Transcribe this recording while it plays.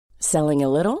Selling a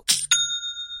little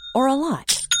or a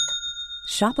lot?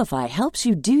 Shopify helps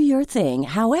you do your thing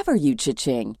however you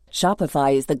cha-ching.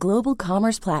 Shopify is the global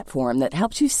commerce platform that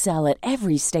helps you sell at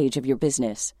every stage of your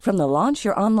business. From the launch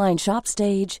your online shop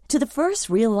stage to the first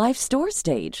real-life store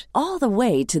stage, all the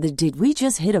way to the did we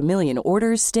just hit a million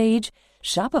orders stage.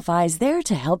 Shopify is there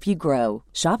to help you grow.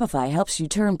 Shopify helps you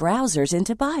turn browsers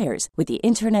into buyers with the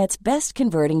internet's best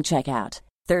converting checkout.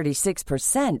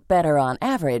 36% better on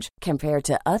average compared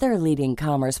to other leading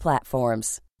commerce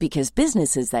platforms. Because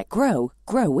businesses that grow,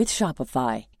 grow with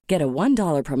Shopify. Get a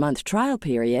 $1 per month trial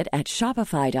period at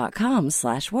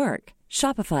shopify.com/work.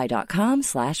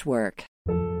 Shopify.com/work.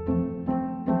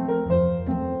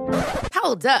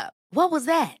 Hold up. What was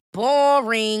that?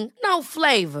 Boring. No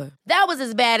flavor. That was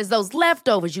as bad as those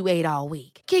leftovers you ate all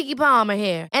week. Keke Palmer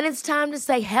here, and it's time to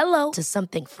say hello to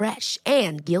something fresh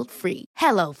and guilt-free.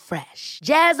 Hello Fresh.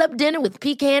 Jazz up dinner with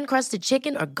pecan-crusted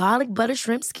chicken or garlic butter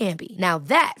shrimp scampi. Now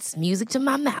that's music to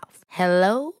my mouth.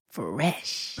 Hello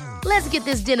Fresh. Let's get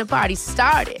this dinner party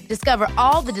started. Discover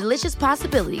all the delicious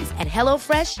possibilities at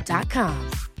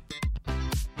hellofresh.com.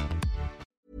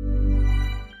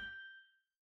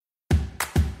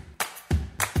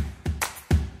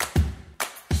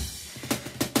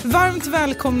 Varmt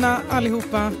välkomna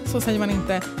allihopa, så säger man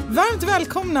inte. Varmt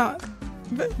välkomna.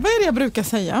 Vad är det jag brukar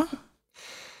säga?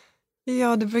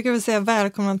 Ja, du brukar väl säga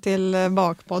välkomna till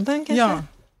Bakpodden kanske? Ja.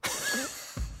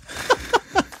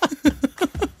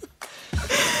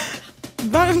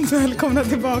 Varmt välkomna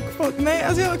till Bakpodden. Nej,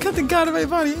 alltså jag kan inte garva i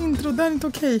varje intro, det är inte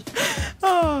okej.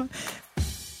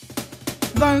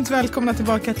 Varmt välkomna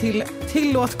tillbaka till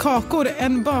Tillåt kakor,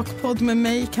 en bakpodd med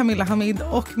mig, Camilla Hamid,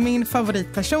 och min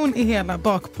favoritperson i hela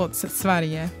bakpodds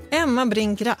Sverige, Emma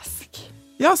Brink Rask.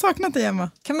 Jag har saknat dig, Emma.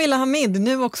 Camilla Hamid,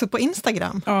 nu också på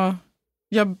Instagram. Ja,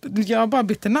 jag bara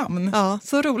bytte namn. Ja,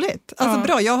 så roligt. Alltså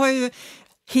bra, jag har ju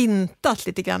hintat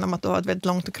lite grann om att du har ett väldigt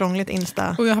långt och krångligt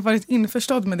Insta. Och jag har varit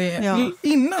införstådd med det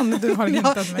innan du har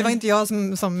hintat med. Det var inte jag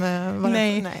som var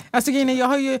Nej. Alltså jag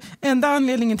har ju enda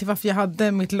anledningen till varför jag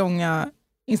hade mitt långa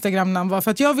Instagram-namn var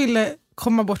för att jag ville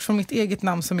komma bort från mitt eget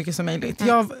namn så mycket som möjligt.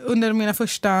 Jag, under mina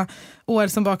första år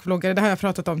som bakvloggare, det har jag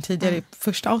pratat om tidigare i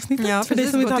första avsnittet. Ja, för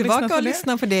precis. Gå tillbaka och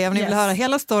lyssna på det om ni vill höra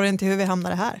hela storyn till hur vi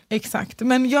hamnade här. Exakt,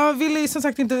 men jag ville ju som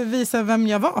sagt inte visa vem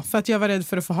jag var för att jag var rädd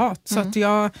för att få hat. Så att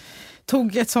jag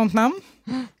tog ett sånt namn.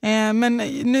 Men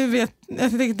nu vet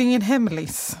jag, det är ingen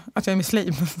hemlis att jag är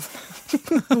muslim.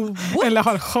 Eller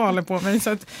har sjalen på mig. Så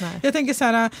att jag tänker så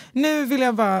här, nu vill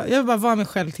jag vill bara vara mig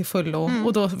själv till fullo.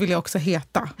 Och då vill jag också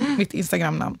heta mitt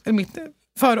Instagram-namn. Eller mitt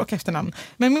för- och efternamn.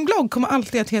 Men min blogg kommer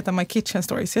alltid att heta My Kitchen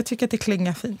Stories. Jag tycker att det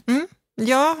klingar fint.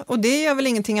 Ja, och det är väl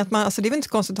ingenting att man, alltså det är väl inte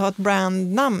konstigt att ha ett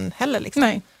brandnamn heller liksom.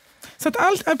 Nej. Så att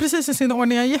allt är precis i sin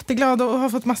ordning. Jag är jätteglad och har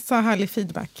fått massa härlig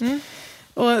feedback.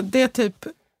 Och det är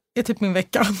typ min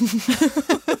vecka.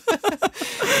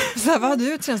 Så här, vad har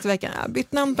du gjort senaste veckan? Jag har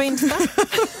bytt namn på Insta.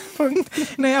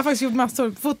 Nej, jag har faktiskt gjort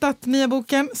massor. Fotat nya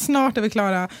boken, snart är vi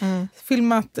klara.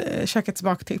 Filmat kökets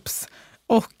baktips.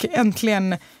 Och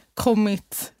äntligen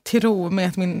kommit till ro med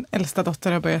att min äldsta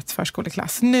dotter har börjat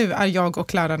förskoleklass. Nu är jag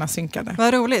och lärarna synkade.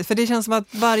 Vad roligt, för det känns som att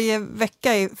varje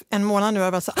vecka i en månad nu har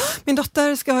jag bara så, min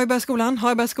dotter ska ha börjat skolan.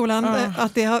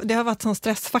 Att det har varit en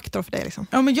stressfaktor för dig liksom.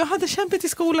 Ja, men jag hade kämpat i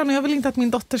skolan och jag vill inte att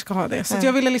min dotter ska ha det. Så att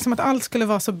jag ville liksom att allt skulle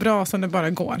vara så bra som det bara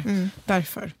går.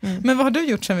 Därför. Men vad har du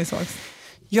gjort sen vi sågs?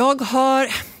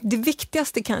 Det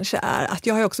viktigaste kanske är att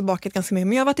jag har också bakat ganska mycket,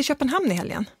 men jag har varit i Köpenhamn i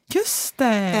helgen. Just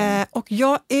det! Och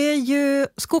jag är ju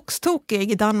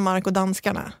skogstokig i Danmark och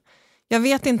danskarna. Jag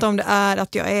vet inte om det är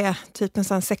att jag är typ en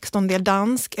 16-del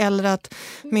dansk eller att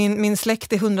min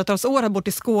släkt i hundratals år har bott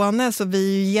i Skåne, så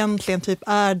vi ju egentligen typ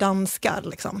är danskar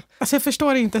liksom. Alltså jag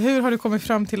förstår inte, hur har du kommit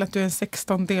fram till att du är en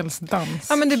 16-dels dans?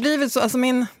 Ja, men det blir väl så, alltså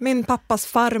min pappas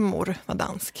farmor var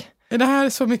dansk. Är det här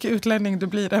så mycket utlänning du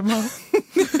blir, Emma?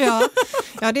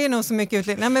 Ja, det är nog så mycket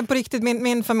utlänning. Nej, men på riktigt,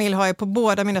 min familj har ju på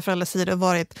båda mina föräldrars sidor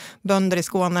varit bönder i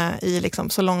Skåne i liksom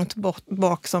så långt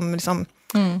bak som liksom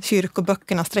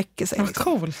kyrkoböckerna sträcker sig. Vad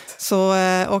coolt. Så,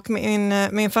 och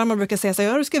min farmor brukar säga så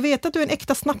här, du ska veta att du är en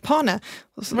äkta snapphane.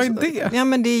 Vad är det? Ja,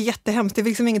 men det är jättehemskt. Det är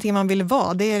liksom ingenting man vill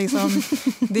vara. Det är liksom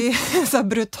det är så här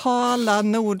brutala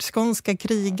nordskånska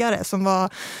krigare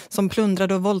som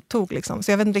plundrade och våldtog liksom.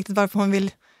 Så jag vet inte riktigt varför hon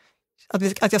vill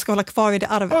att jag ska hålla kvar i det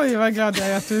arvet. Oj, vad glad jag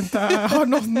är att du inte har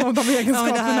någon av de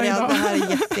egenskaperna idag. Det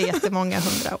här är jättemånga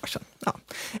 100 år sedan. Ja.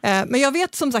 Men jag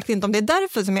vet som sagt inte om det är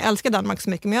därför som jag älskar Danmark så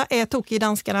mycket. Men jag är tokig i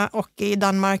danskarna och i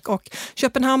Danmark. Och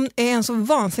Köpenhamn är en så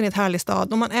vansinnigt härlig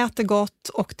stad. Och man äter gott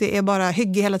och det är bara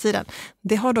hygge hela tiden.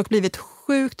 Det har dock blivit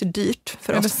sjukt dyrt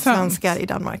för oss svenskar i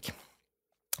Danmark.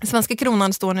 Svenska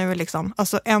kronan står nu liksom,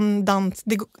 alltså en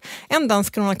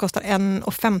dansk krona kostar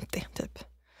 1,50 typ.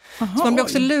 Aha, så man blir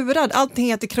också lurad. Allting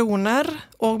heter kronor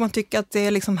och man tycker att det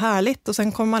är liksom härligt och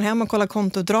sen kommer man hem och kollar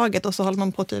kontoutdraget och så håller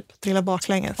man på typ trilla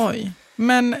baklänges. Oj,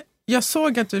 men jag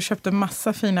såg att du köpte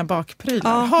massa fina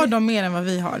bakprylar. Ja. Har de mer än vad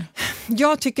vi har?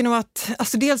 Jag tycker nog att,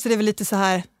 alltså dels är det väl lite så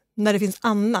här när det finns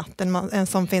annat än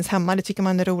som finns hemma, det tycker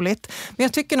man är roligt. Men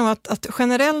jag tycker nog att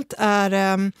generellt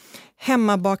är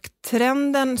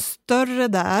hemmabaktrenden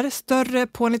större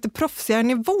på en lite proffsigare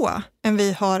nivå än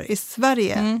vi har i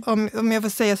Sverige. Om jag får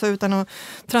säga så utan att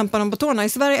trampa dem på tårna. I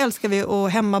Sverige älskar vi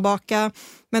att hemmabaka,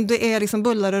 men det är liksom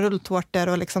bullar och rulltårtor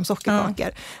och liksom sockerkakor.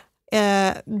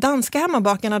 Danska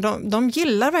hemmabakarna, de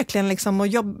gillar verkligen liksom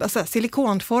att jobba så här,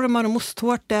 silikonformar och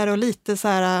mosttårtor och lite så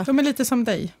här. De är lite som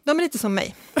dig. De är lite som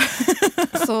mig.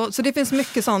 så det finns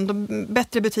mycket sånt,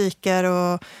 bättre butiker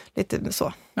och lite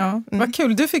så. Ja, vad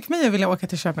kul. Du fick mig att vilja åka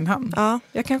till Köpenhamn. Ja,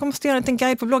 jag kanske måste göra en liten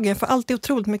guide på bloggen. Jag får alltid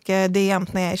otroligt mycket DM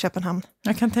när jag är i Köpenhamn.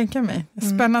 Jag kan tänka mig.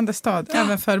 Spännande stad,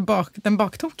 även för den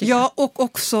baktokiga. Ja, och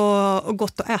också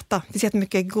gott att äta. Det finns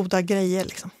jättemycket goda grejer.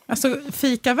 Liksom. Alltså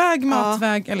fikaväg,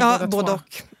 matväg eller båda två?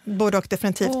 Både och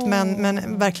definitivt,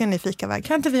 men verkligen i fikaväg.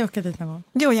 Kan inte vi åka dit någon gång?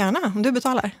 Jo, gärna, om du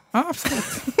betalar. Ja, absolut.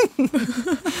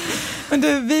 Men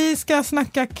du, vi ska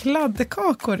snacka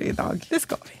kladdkakor idag. Det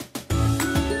ska vi.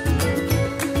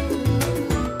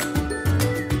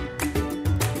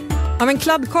 Ja, men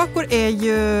kladdkakor är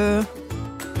ju...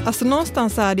 Alltså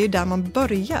någonstans är det ju där man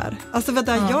börjar. Alltså vad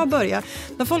där jag börjar.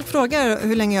 När folk frågar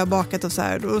hur länge jag har bakat och så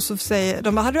här, och så säger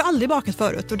de bara, hade du aldrig bakat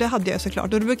förut? Och det hade jag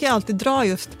såklart. Och då brukar jag alltid dra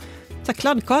just så här,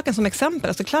 kladdkakan som exempel.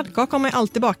 Alltså kladdkaka har man ju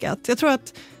alltid bakat. Jag tror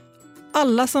att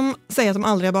alla som säger att de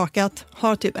aldrig har bakat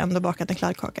har typ ändå bakat en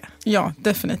kladdkaka. Ja,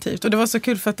 definitivt. Och det var så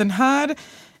kul för att den här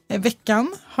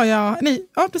veckan har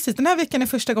den här veckan är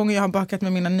första gången jag har bakat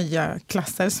med mina nya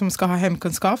klasser som ska ha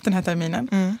hemkunskap den här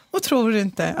terminen. Och tror du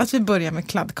inte att vi börjar med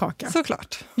kladdkaka?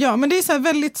 Såklart. Ja, men det är så här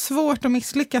väldigt svårt att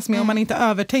misslyckas med om man inte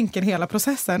övertänker hela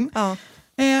processen. Ja.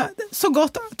 Så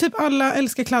gott, typ alla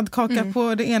älskar kladdkaka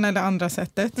på det ena eller andra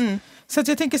sättet. Så att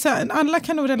jag tänker så här, alla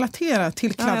kan nog relatera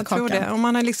till kladdkaka. Ja, jag tror det. Och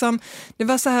man har liksom, det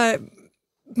var så här...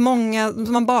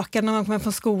 man bakade när man kom hem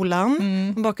från skolan,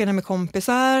 man bakade med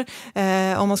kompisar,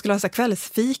 om man skulle ha så här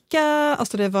kvällsfika,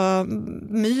 alltså det var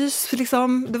mys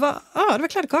liksom, det var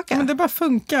kladdkaka. Men det bara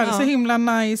funkar, så himla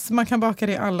nice, man kan baka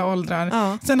det i alla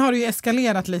åldrar. Sen har det ju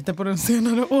eskalerat lite på de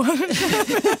senare åren.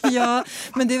 Ja,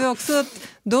 men det var också att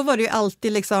då var det ju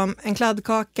alltid liksom en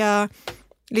kladdkaka,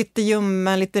 lite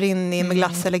ljummen, lite rinnig med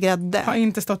glass eller grädde. Har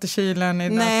inte stått i kylen i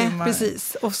några timmar. Nej,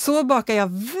 precis. Och så bakar jag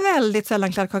väldigt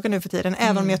sällan kladdkaka nu för tiden,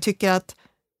 även om jag tycker att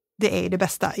det är det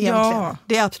bästa egentligen. Ja.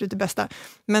 Det är absolut det bästa.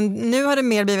 Men nu har det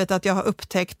mer blivit att jag har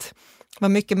upptäckt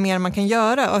vad mycket mer man kan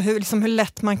göra och hur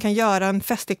lätt man kan göra en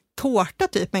festlig tårta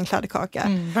typ med en kladdkaka.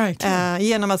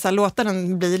 Genom att så här, låta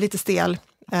den bli lite stel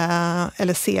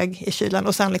eller seg i kylen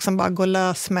och sen liksom bara gå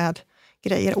lös med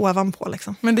grejer ovanpå.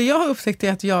 Liksom. Men det jag har upptäckt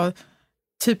är att jag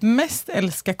typ mest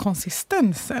älskar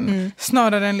konsistensen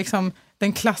snarare än liksom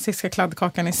den klassiska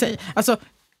kladdkakan i sig. Alltså,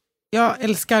 jag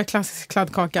älskar klassisk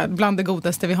kladdkaka, bland det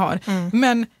godaste vi har.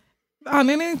 Men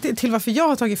anledningen till varför jag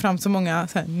har tagit fram så många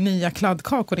så här, nya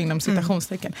kladdkakor inom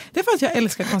citationstecken, det är för att jag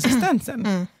älskar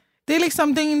konsistensen. Det är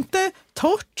liksom, det är inte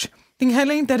torrt, det är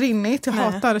heller inte rinnigt. Jag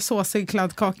hatar såsig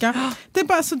kladdkaka. Det är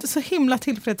bara så himla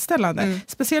tillfredsställande.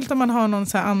 Speciellt om man har någon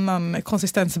så här annan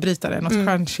konsistensbrytare, något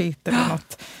crunchigt eller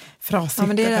något frasigt. Ja,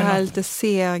 men det är det här lite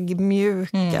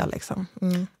segmjuka liksom.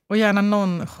 Och gärna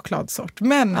någon chokladsort.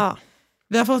 Men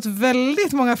vi har fått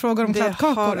väldigt många frågor om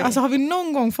kladdkakor. Alltså har vi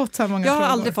någon gång fått så här många frågor? Jag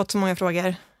har aldrig fått så många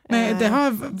frågor. Nej, det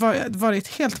har varit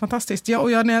helt fantastiskt.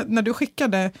 När du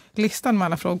skickade listan med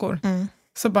alla frågor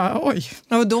så bara, oj.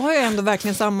 Och då har jag ändå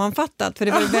verkligen sammanfattat. För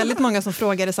det var väldigt många som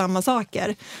frågade samma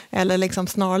saker. Eller liksom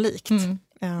snarlikt.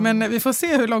 Men vi får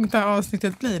se hur långt det här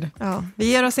avsnittet blir. Ja, vi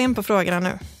ger oss in på frågorna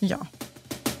nu. Ja.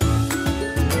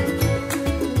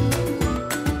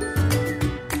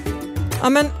 Ja,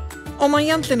 men om man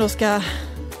egentligen då ska...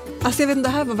 Alltså jag vet inte,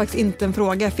 det här var faktiskt inte en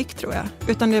fråga jag fick tror jag.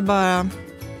 Utan det är bara...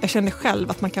 Jag känner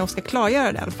själv att man kanske ska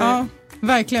klargöra den. För ja,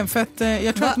 verkligen. För att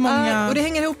jag tror att många... Och det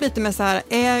hänger ihop lite med så här,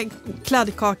 är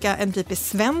kladdkaka en typisk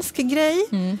svensk grej?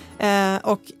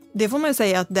 Och det får man ju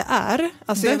säga att det är.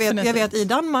 Alltså jag vet i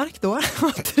Danmark då,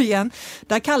 återigen,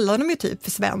 där kallar de ju typ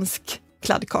för svensk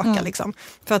kladdkaka liksom.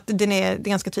 För att det är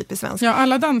ganska typiskt svensk. Ja,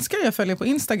 alla danskar jag följer på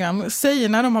Instagram säger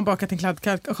när de har bakat en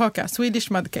kladdkaka,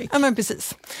 Swedish mudcake. Ja, men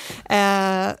precis.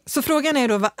 Så frågan är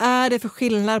då, vad är det för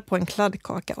skillnad på en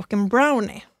kladdkaka och en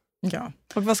brownie? Ja.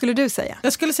 Och vad skulle du säga?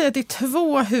 Jag skulle säga att det är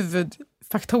 2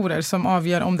 huvudfaktorer som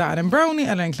avgör om det är en brownie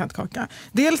eller en kladdkaka.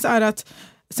 Dels är att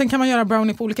Sen kan man göra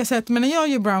brownie på olika sätt, men när jag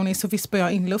gör brownie så vispar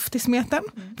jag in luft i smeten,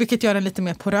 vilket gör den lite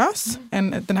mer porös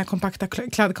än den här kompakta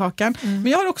kladdkakan. Men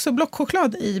jag har också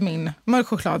blockchoklad i min, mörk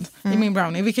choklad i min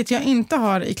brownie, vilket jag inte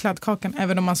har i kladdkakan,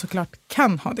 även om man såklart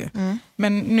kan ha det.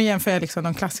 Men nu jämför jag liksom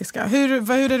de klassiska.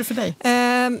 Hur är det för dig?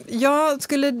 Jag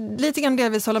skulle lite grann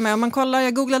delvis hålla med. Om man kollar,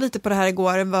 jag googlade lite på det här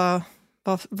igår,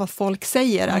 vad folk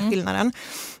säger är skillnaden.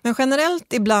 Men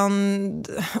generellt ibland,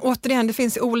 återigen, det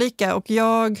finns olika, och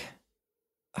jag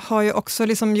har ju också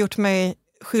liksom gjort mig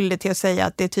skyldig till att säga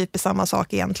att det är typ samma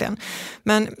sak egentligen.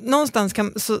 Men någonstans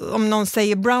om någon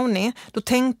säger brownie, då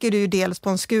tänker du ju dels på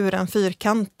en skuren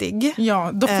fyrkantig.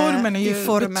 Ja, då formen är ju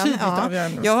betydligt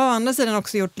avgörande. Jag har å andra sidan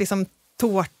också gjort liksom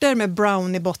tårtor med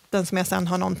brownie-botten som jag sen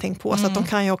har någonting på, så att de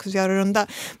kan ju också göra runda.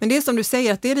 Men det är som du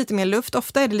säger, att det är lite mer luft.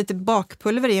 Ofta är det lite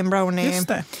bakpulver i en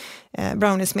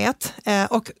brownie-smet.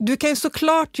 Och du kan ju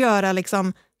såklart göra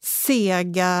liksom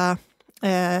sega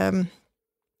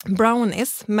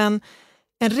brownies, men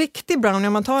en riktig brownie,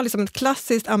 om man tar liksom ett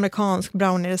klassiskt amerikanskt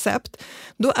brownie-recept,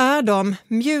 då är de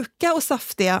mjuka och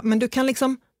saftiga, men du kan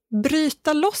liksom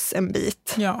bryta loss en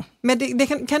bit. Ja. Men det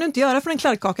kan du inte göra för en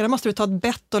kladdkaka, då måste du ta ett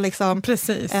bett och liksom...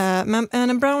 Precis. Men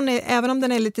en brownie, även om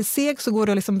den är lite seg, så går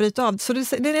det att liksom bryta av. Så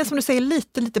det är som du säger,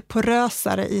 lite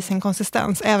porösare i sin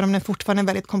konsistens, även om den fortfarande är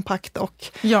väldigt kompakt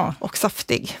och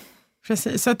saftig.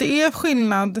 Precis, så att det är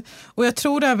skillnad, och jag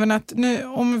tror även att nu,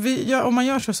 om man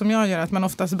gör så som jag gör, att man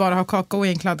oftast bara har kakao i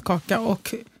en kladdkaka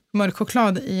och mörk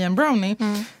choklad i en brownie,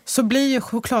 så blir ju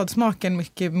chokladsmaken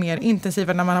mycket mer intensiv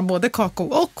när man har både kakao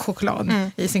och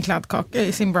choklad i sin kladdkaka,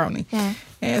 i sin brownie.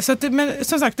 Så att men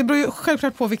som sagt, det beror ju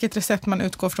självklart på vilket recept man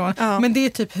utgår från, men det är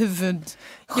typ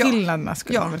huvudskillnaderna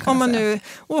skulle man väl kunna om man säga. Nu,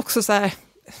 och också så här,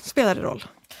 spelar det roll.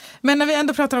 Men när vi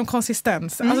ändå pratar om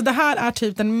konsistens, alltså det här är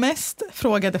typ den mest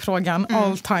frågade frågan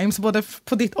all times, både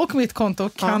på ditt och mitt konto,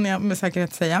 kan jag med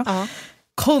säkerhet säga.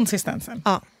 Konsistensen.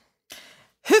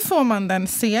 Hur får man den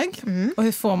seg och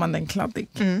hur får man den kladdig?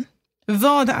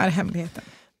 Vad är hemligheten?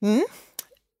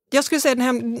 Jag skulle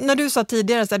säga, när du sa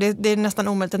tidigare så det är nästan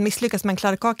omöjligt att misslyckas med en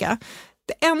kladdkaka.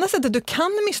 Det enda sättet du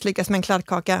kan misslyckas med en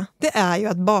kladdkaka, det är ju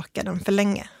att baka den för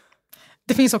länge.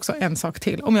 Det finns också en sak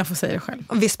till, om jag får säga det själv.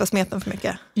 Och vispa smeten för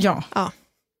mycket. Ja.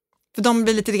 För de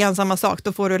blir lite grann samma sak.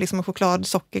 Då får du liksom en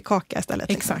chokladsockerkaka istället.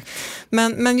 Exakt.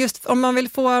 Men just om man vill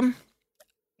få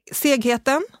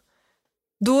segheten,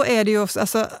 då är det ju också...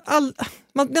 Alltså,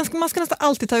 man ska nästan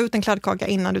alltid ta ut en kladdkaka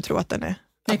innan du tror att den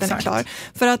är klar.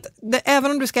 För att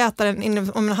även om du ska äta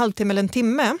den om en halvtimme eller en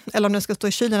timme, eller om den ska stå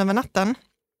i kylen över natten,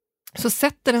 så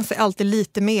sätter den sig alltid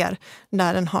lite mer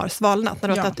när den har svalnat, när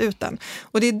du har tagit ut den.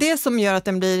 Och det är det som gör att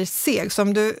den blir seg. Så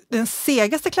den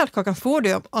segaste kladdkakan får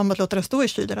du om att låta den stå i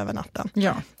kylen över natten.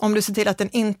 Ja. Om du ser till att den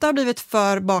inte har blivit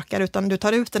för bakad, utan du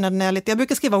tar ut den när den är lite, jag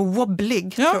brukar skriva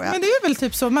wobblig, tror jag. Men det är väl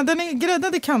typ så, den är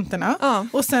gräddad i kanterna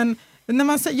och sen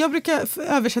jag brukar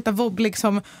översätta wobblig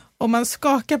som om man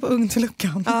skakar på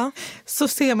ugnsluckan så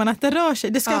ser man att det rör sig.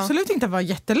 Det ska absolut inte vara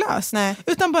jättelöst,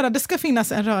 utan bara det ska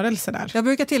finnas en rörelse där. Jag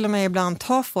brukar till och med ibland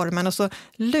ta formen och så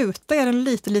lutar jag den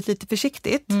lite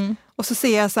försiktigt och så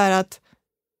ser jag så här att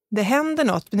det händer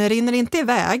något. Den rinner inte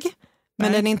iväg,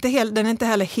 men den är inte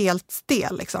heller helt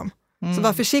stel liksom. Så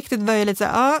bara försiktigt börjar lite så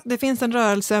här, det finns en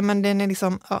rörelse, men den är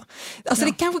liksom, Alltså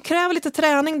det kanske kräver lite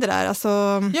träning det där. Alltså...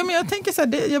 Ja, men jag tänker så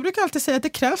här, jag brukar alltid säga att det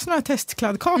krävs några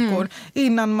testkladdkakor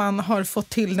innan man har fått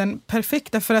till den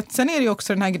perfekta. För att sen är det ju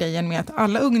också den här grejen med att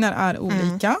alla ugnar är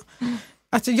olika.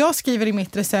 Alltså jag skriver i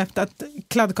mitt recept att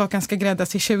kladdkakan ska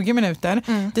gräddas i 20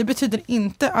 minuter. Det betyder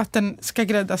inte att den ska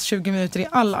gräddas 20 minuter i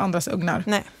alla andras ugnar.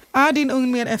 Nej. Är din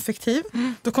ugn mer effektiv,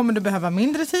 då kommer du behöva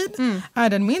mindre tid. Är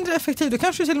den mindre effektiv, då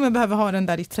kanske du till och med behöver ha den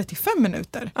där i 35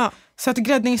 minuter. Så att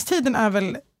gräddningstiden är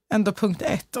väl ändå punkt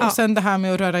 1. Och sen det här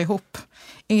med att röra ihop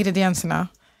ingredienserna.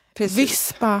 Precis.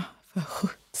 Vispa för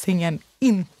skjutsingen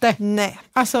inte. Nej.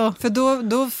 Alltså, för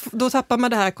då tappar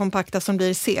man det här kompakta som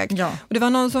blir seg. Ja. Och det var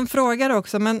någon som frågade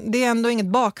också, men det är ändå inget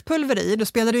bakpulver i, då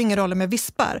spelar det ingen roll med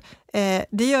vispar.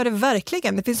 Det gör det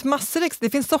verkligen. Det finns det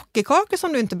finns sockerkakor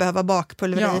som du inte behöver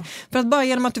bakpulver i. För att bara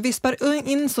genom att du vispar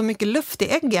in så mycket luft i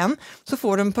äggen så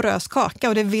får du en porös kaka,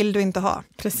 och det vill du inte ha.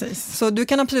 Precis. Så du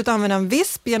kan absolut använda en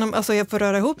visp genom, alltså jag får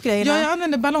röra ihop grejerna. Ja, jag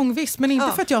använder ballongvisp, men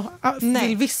inte för att jag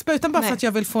vill vispa, utan bara för att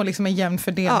jag vill få liksom en jämn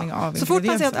fördelning av ingredienser. Så fort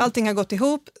man ser att allting har gått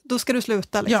ihop, då ska du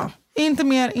sluta. Liksom. Ja, inte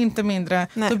mer, inte mindre.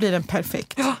 Då blir den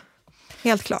perfekt. Ja,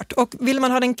 helt klart. Och vill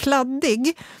man ha den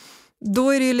kladdig, då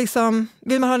är det ju liksom,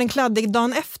 vill man ha den kladdig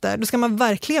dagen efter, då ska man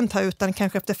verkligen ta ut den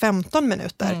kanske efter 15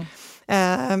 minuter.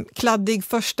 Kladdig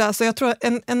första, så jag tror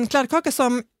en kladdkaka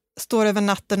som står över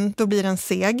natten, då blir den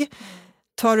seg.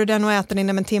 Tar du den och äter den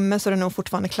inom en timme så är den nog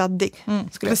fortfarande kladdig,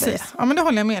 skulle jag säga. Ja, men det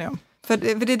håller jag med om. För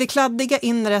det är det kladdiga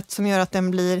inret som gör att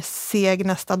den blir seg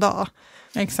nästa dag.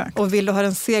 Exakt. Och vill du ha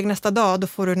den seg nästa dag, då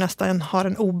får du nästan ha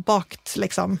den obakt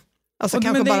liksom. Alltså Och,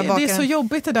 kanske men bara baka det är så den.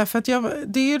 jobbigt det där, för att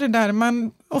det är ju det där,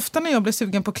 ofta när jag blir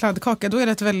sugen på kladdkaka, då är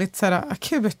det ett väldigt så här,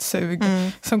 akut sug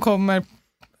som kommer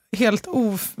helt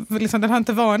liksom, den har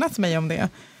inte varnat mig om det.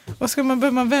 Och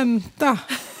behöver man vänta?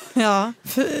 Ja.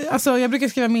 Alltså jag brukar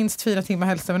skriva minst 4 timmar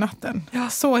helst över natten. Ja.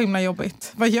 Så himla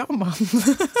jobbigt. Vad gör man?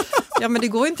 Ja, men det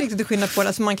går inte riktigt att skynda på det.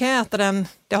 Alltså man kan äta den,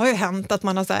 det har ju hänt att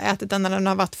man har så här ätit den när den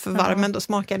har varit för varm, men då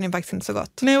smakar den faktiskt inte så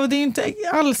gott. Nej, och det är inte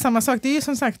alls samma sak. Det är ju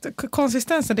som sagt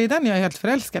konsistensen, det är den jag är helt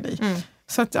förälskad i.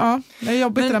 Så att ja, det är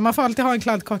jobbigt det där. Man får alltid ha en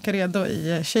kladdkaka redo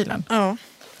i kylen. Ja,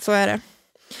 så är det.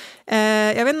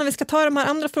 Jag vet inte om vi ska ta de här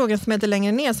andra frågorna som är lite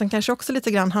längre ner, som kanske också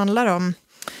lite grann handlar om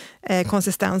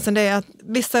konsistensen. Det är att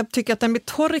vissa tycker att den blir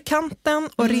torr i kanten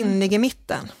och rinnig i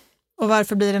mitten. Och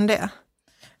varför blir den det?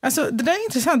 Alltså, det där är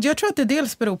intressant. Jag tror att det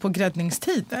dels beror på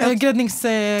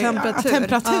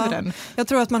temperaturen. Ja, jag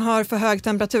tror att man har för hög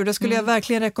temperatur. Då skulle jag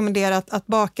verkligen rekommendera att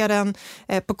baka den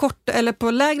på kort eller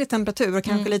på lägre temperatur och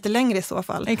kanske lite längre i så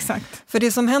fall. Exakt. För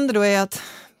det som händer då är att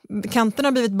kanterna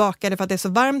har blivit bakade för att det är så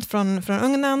varmt från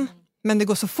ugnen, men det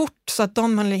går så fort så att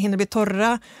de hinner bli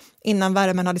torra innan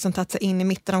värmen har liksom tagit sig in i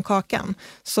mitten av kakan.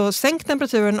 Så sänk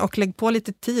temperaturen och lägg på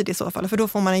lite tid i så fall, för då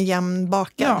får man en jämn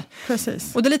bakad. Ja,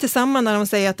 precis. Och det är lite samma när de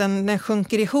säger att den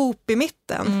sjunker ihop i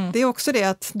mitten. Det är också det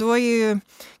att då är ju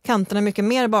kanterna mycket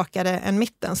mer bakade än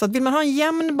mitten. Så att vill man ha en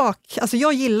jämn alltså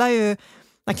jag gillar ju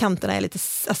när kanterna är lite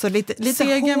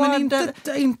sega, hårda.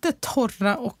 Men inte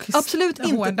torra och absolut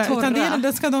inte hårda, torra.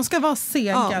 Utan de ska vara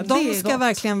sega. Ja, de ska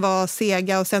verkligen vara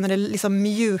sega, och sen är det liksom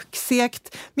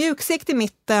mjuksekt i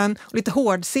mitten och lite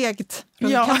hårdsegt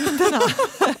runt kanterna.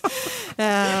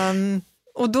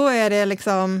 Och då är det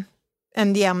liksom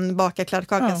en jämn bakad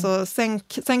kladdkaka, så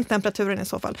sänk temperaturen i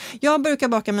så fall. Jag brukar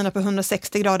baka mina på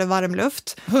 160 grader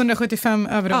varmluft. 175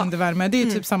 över och undervärme, det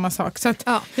är typ samma sak. Så att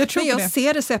jag tror men jag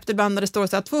ser recept ibland där det står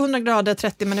så här 200 grader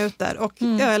 30 minuter och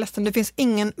jag är ledsen, det finns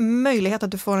ingen möjlighet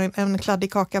att du får en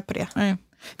kladdig kaka på det. Nej.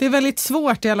 Det är väldigt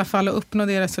svårt i alla fall att uppnå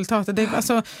det resultatet. Det är,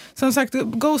 alltså, som sagt,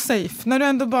 go safe. När du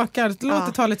ändå bakar, låt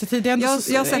det ta lite tid. Jag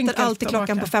sätter alltid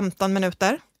klockan på 15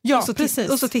 minuter. Ja,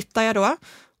 och så tittar jag då.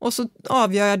 Och så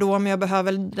avgör jag då om jag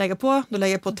behöver lägga på. Då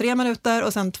lägger jag på 3 minuter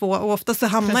och sen 2. Och ofta så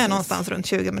hamnar jag någonstans runt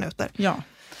 20 minuter. Ja.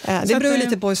 Det beror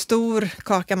lite på hur stor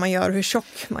kaka man gör och hur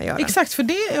tjock man gör den. Exakt, för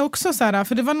det är också så här,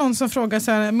 för det var någon som frågade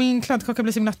så här, min kladdkaka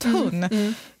blir så himla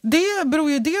tunn. Det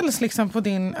beror ju dels liksom på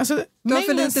din... Alltså, du har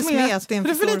för lite smet i en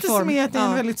smet i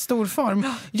en väldigt stor form.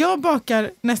 Jag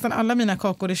bakar nästan alla mina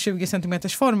kakor i 20 cm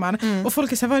formar. Och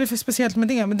folk är så här, vad är det för speciellt med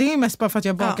det? Men det är mest bara för att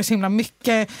jag bakar så himla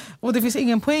mycket. Och det finns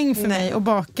ingen poäng för mig att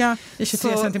baka i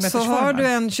 23 cm så formar. har du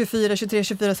en 24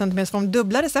 cm form,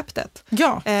 dubbla receptet.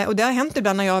 Ja. Och det har hänt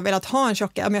ibland när jag har velat ha en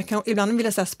tjocka. Men jag kan ibland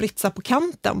vilja så här spritsa på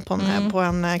kanten på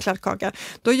en kladdkaka.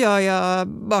 Då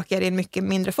bakar i en mycket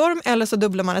mindre form, eller så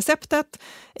dubblar man receptet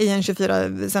i en 24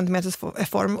 cm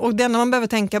form. Och det enda man behöver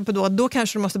tänka på då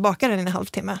kanske du måste baka den i en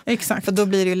halvtimme. Exakt. För då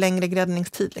blir det ju längre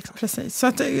gräddningstid. Liksom. Precis, så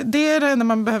att det är det enda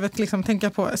man behöver liksom tänka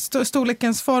på.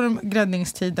 Storlekens form,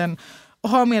 gräddningstiden och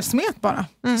ha mer smet bara.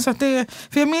 Så att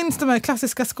för jag minns de här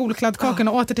klassiska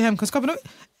skolkladdkakorna och åter till hemkunskapen.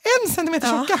 1 centimeter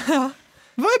tjocka. Ja.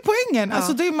 Vad är poängen? Ja.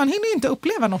 Alltså man hinner ju inte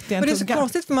uppleva något i en tugga. Det är så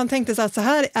konstigt, för man tänkte så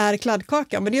här är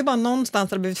kladdkaka, men det är bara någonstans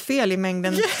där det blivit fel i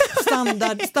mängden.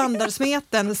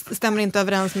 Standardsmeten stämmer inte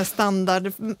överens med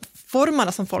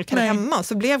standardformarna som folk har hemma.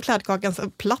 Så blev kladdkakan så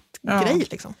platt grej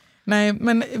liksom. Nej,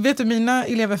 men vet du, mina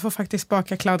elever får faktiskt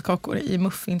baka kladdkakor i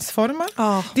muffinsformar.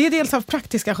 Det är dels av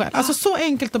praktiska skäl. Alltså så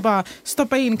enkelt att bara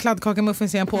stoppa in kladdkaka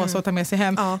muffins i en påse och ta med sig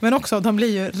hem. Men också, de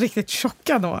blir ju riktigt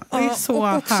tjocka då. Det är så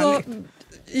härligt.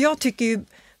 Jag tycker ju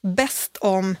bäst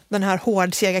om den här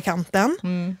hårdsega kanten.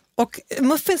 Och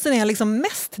muffinsen är liksom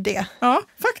mest det. Ja,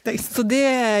 faktiskt. Så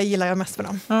det gillar jag mest för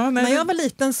dem. När jag var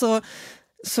liten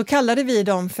så kallade vi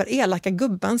dem för elaka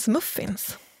gubbans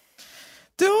muffins.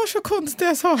 Du har så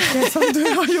konstiga saker som du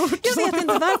har gjort. Jag vet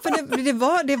inte varför.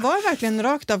 Det var verkligen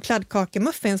rakt av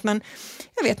kladdkakemuffins. Men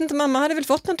jag vet inte, mamma hade väl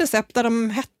fått något recept där de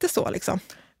hette så liksom.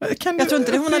 Jag tror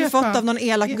inte det hon hade fått av någon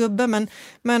elak gubbe,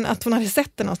 men att hon hade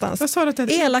sett det någonstans. Vad sa du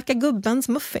till? Elaka gubbens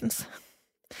muffins.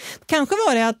 Kanske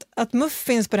var det att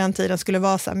muffins på den tiden skulle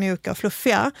vara så här mjuka och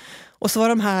fluffiga. Och så var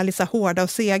de här lite så hårda och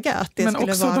sega. Att det men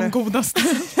skulle också vara de godaste.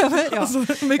 Alltså,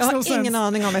 jag har ingen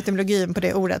aning om etymologin på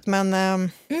det ordet.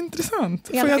 Men, intressant.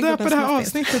 Får jag döpa det här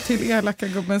avsnittet till elaka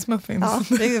gubbens muffins? Ja,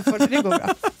 det går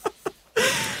bra.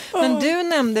 Men du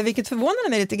nämnde, vilket förvånade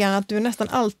mig lite grann, att du nästan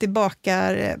alltid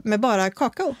bakar med bara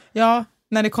kakao. Ja,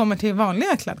 när det kommer till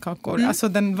vanliga kladdkakor, alltså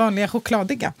den vanliga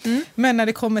chokladiga. Men när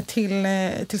det kommer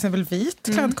till exempel vit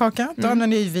kladdkaka, då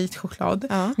använder jag ju vit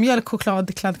choklad.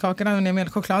 Mjölkchoklad, kladdkaka, då använder jag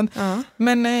mjölkchoklad.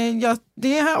 Men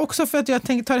det är också för att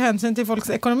jag tar hänsyn till folks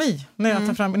ekonomi när jag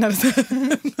tar fram mina recept.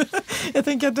 Jag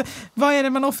tänker att vad är det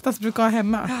man oftast brukar ha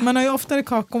hemma? Man har ju oftare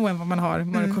kakao än vad man har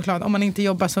mjölkchoklad om man inte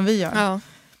jobbar som vi gör.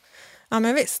 Ja,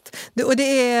 men visst.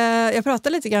 Jag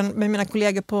pratade lite grann med mina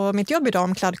kollegor på mitt jobb idag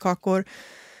om kladdkakor.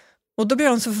 Och då blev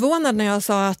de så förvånade när jag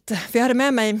sa att vi hade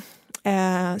med mig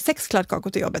 6 kladdkakor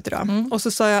till jobbet idag. Och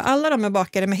så sa jag alla de är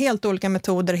bakade med helt olika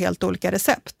metoder, helt olika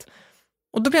recept.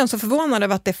 Och då blev de så förvånade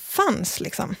över att det fanns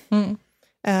liksom.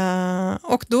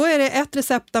 Och då är det ett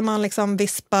recept där man liksom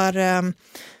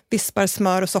vispar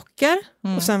smör och socker.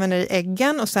 Och sen vänder i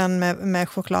äggen och sen med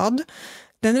choklad.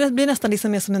 Den blir nästan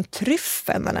liksom mer som en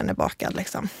tryffel när den är bakad.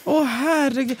 Liksom. Åh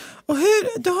herregud. Och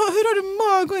hur har du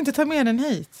mag att inte ta med den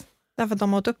hit? Därför att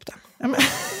de åt upp den. Ja, men,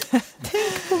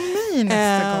 tänk på mig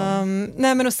nästa gång.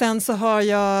 Nej, men och sen så har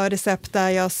jag recept där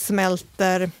jag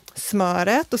smälter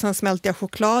smöret och sen smälter jag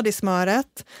choklad i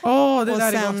smöret. Det och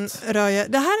där sen är gott. Rör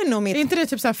jag, det här är nog mitt... Är inte det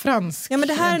typ så här fransk? Ja, men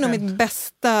det här är nog mitt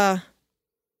bästa,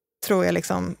 tror jag,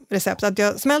 liksom, recept. Att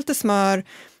jag smälter smör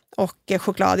och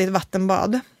choklad i ett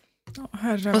vattenbad.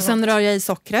 Och sen rör jag i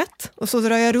sockret och så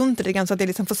rör jag runt lite grann så att det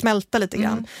liksom får smälta lite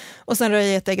grann. Och sen rör jag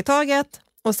i ett ägg i taget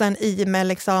och sen i med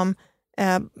liksom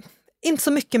inte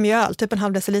så mycket mjöl, typ en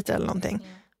halv deciliter eller någonting.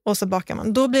 Och så bakar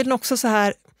man. Då blir den också så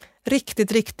här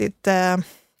riktigt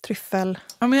tryffel.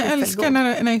 Ja, men jag älskar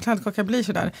när en kladdkaka blir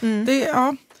så där. Det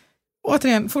är,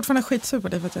 återigen, fortfarande skitsur på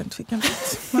dig för att jag inte fick en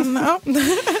bit.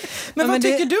 Men vad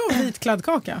tycker du om vit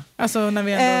kladdkaka? Alltså när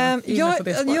vi ändå är inne på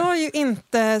det spåret. Jag är ju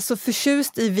inte så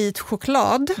förtjust i vit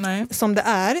choklad som det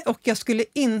är. Och jag skulle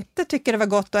inte tycka det var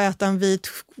gott att äta en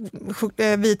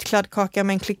vit kladdkaka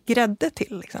med en klick grädde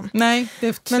till. Liksom. Nej, det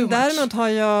är too Men much. Däremot har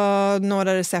jag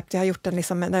några recept. Jag har gjort den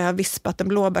liksom, där jag har vispat en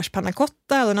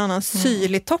blåbärspannacotta eller en annan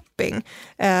syrlig topping.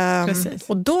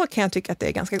 Och då kan jag tycka att det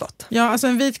är ganska gott. Ja, alltså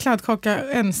en vit kladdkaka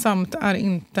ensamt är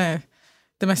inte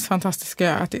det mest fantastiska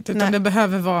jag ätit. Utan det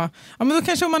behöver vara... Ja, men då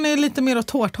kanske om man är lite mer åt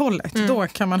tårthållet, då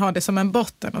kan man ha det som en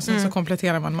botten och sen så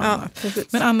kompletterar man med annat.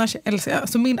 Men annars älskar jag...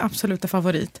 Alltså min absoluta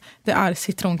favorit, det är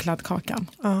citronkladdkakan.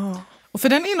 Och för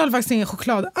den innehåller faktiskt ingen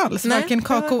choklad alls. Varken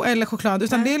kakao eller choklad.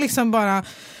 Utan det är liksom bara...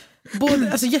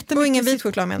 alltså jättemycket... Och ingen vit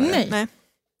choklad menar du? Nej.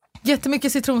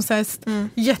 Jättemycket citronzest,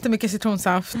 jättemycket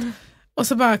citronsaft. Och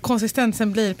så bara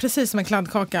konsistensen blir precis som en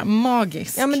kladdkaka,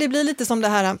 magisk. Ja, men det blir lite som det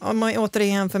här, om man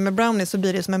återigen jämför med brownies så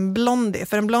blir det som en blondie.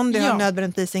 För en blondie har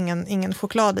nödvändigtvis ingen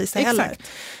choklad i sig heller.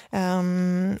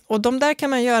 Och de där kan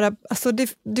man göra, alltså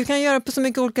du kan göra på så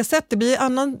mycket olika sätt. Det blir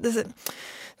annan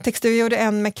textur. Jag gjorde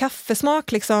en med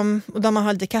kaffesmak liksom, och där man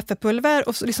har lite kaffepulver.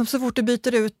 Och så, liksom, så fort du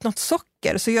byter ut något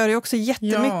socker så gör det också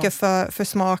jättemycket för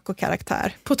smak och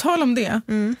karaktär. På tal om det,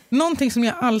 någonting som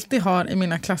jag alltid har i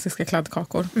mina klassiska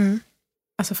kladdkakor.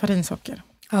 Alltså farinsocker.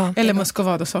 Eller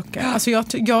muscovadosocker. Alltså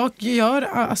jag gör,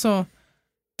 alltså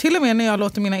till och med när jag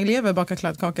låter mina elever baka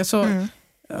kladdkaka så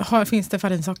finns det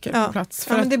farinsocker på plats.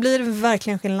 För men det blir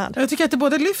verkligen skillnad. Jag tycker att det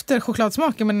både lyfter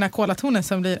chokladsmaken med den här kolatonen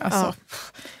som blir, alltså...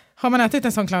 Har man ätit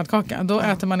en sån kladdkaka, då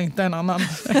äter man inte en annan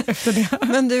efter det.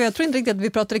 Men du, jag tror inte riktigt att vi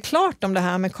pratade klart om det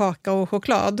här med kakao och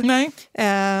choklad. Nej.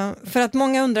 För att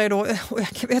många undrar ju då, och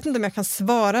jag vet inte om jag kan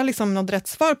svara liksom något rätt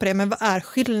svar på det, men vad är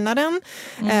skillnaden?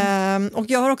 Och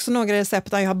jag har också några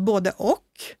recept där jag har både och.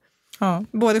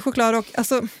 Både choklad och,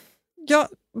 alltså,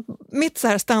 mitt så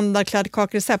här standard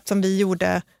kladdkakrecept som vi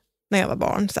gjorde när jag var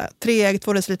barn, så här, 3 ägg,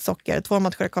 2 deciliter socker, 2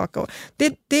 matsked kakao.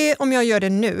 Det, om jag gör det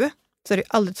nu så är det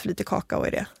alldeles för lite kakao i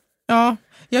det. Ja,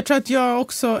 jag tror att jag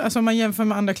också, alltså om man jämför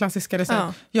med andra klassiska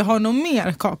recept, jag har nog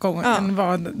mer kakao än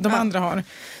vad de andra har.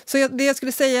 Så det jag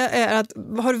skulle säga är att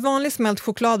har du vanlig smält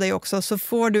choklad i också så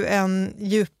får du en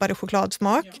djupare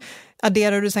chokladsmak.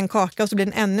 Adderar du sen kakao så blir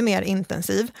den ännu mer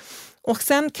intensiv. Och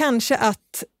sen kanske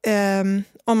att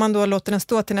om man då låter den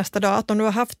stå till nästa dag, att om du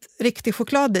har haft riktig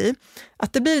choklad i,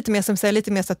 att det blir lite mer som säger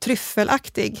lite mer så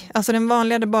tryffelaktig. Alltså den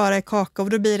vanliga det bara är kakao,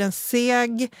 då blir den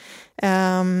seg.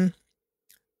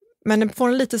 Men den får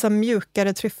en lite så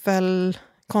mjukare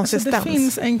tryffelkonsistens. Alltså det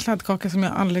finns en kladdkaka som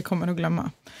jag aldrig kommer att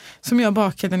glömma. Som jag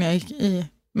bakade när jag gick i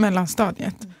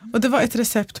mellanstadiet. Och det var ett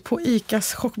recept på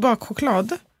Icas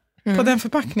bakchoklad. På den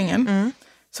förpackningen.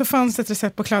 Så fanns det ett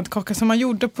recept på kladdkaka som man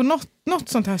gjorde på något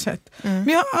sånt här sätt. Men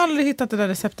jag har aldrig hittat det där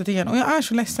receptet igen. Och jag är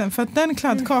så ledsen för att den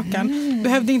kladdkakan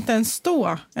behövde inte ens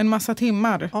stå en massa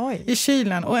timmar i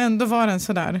kylen. Och ändå var den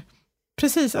sådär.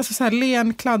 Precis, alltså så här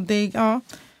len, kladdig,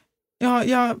 Ja,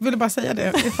 jag ville bara säga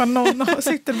det. Ifall någon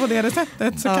sitter på det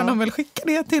receptet så kan de väl skicka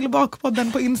det till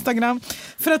Bakpodden på Instagram.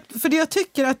 För det jag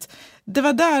tycker att det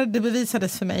var där det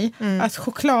bevisades för mig att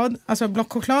choklad, alltså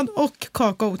blockchoklad och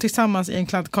kakao tillsammans i en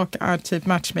kladdkaka är typ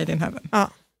match made in heaven. Ja.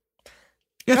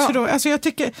 Jag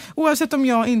tycker, oavsett om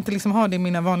jag inte liksom har det i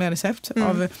mina vanliga recept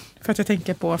för att jag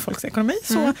tänker på folks ekonomi,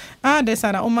 så är det så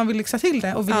här, om man vill lyxa till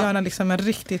det och vill göra liksom en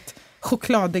riktigt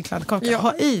chokladig kladdkaka,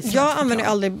 ha i jag använder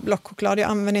aldrig blockchoklad, jag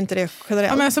använder inte det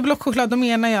generellt. Ja, men alltså blockchoklad, då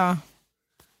menar jag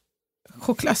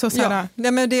choklad, alltså sådär.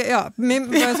 Men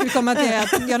vad jag skulle komma till är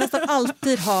att jag nästan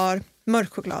alltid har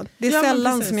mörk choklad. Det är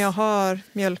sällan som jag har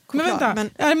mjölkchoklad. Men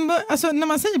vänta, alltså, när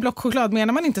man säger blockchoklad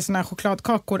menar man inte såna här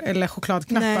chokladkakor eller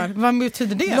chokladknappar? Nej. Vad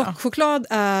betyder det då? Blockchoklad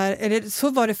så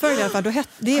var det förr i alla fall.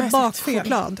 Det är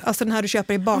bakchoklad. Alltså den här du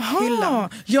köper i bakhyllan. Aha,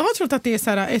 jag har trott att det är så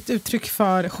här ett uttryck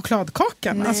för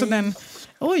chokladkakan. Nej. Alltså den...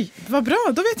 Oj, vad bra,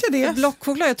 då vet jag det.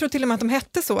 Blockchoklad, jag tror till och med att de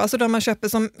hette så. Alltså de man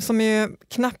köper som ju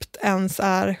knappt ens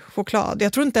är choklad.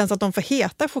 Jag tror inte ens att de får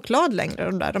heta choklad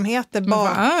längre. De heter Men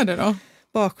vad är det då?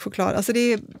 Bakchoklad. Alltså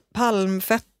det är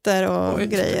palmfetter och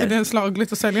grejer. Är det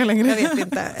slagligt att sälja längre? Jag vet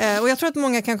inte. Och jag tror att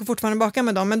många kanske fortfarande bakar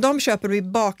med dem. Men de köper du i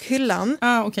bakhyllan.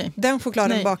 Okay. Den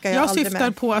chokladen bakar jag aldrig med. Jag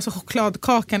syftar på alltså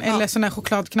chokladkakan eller såna här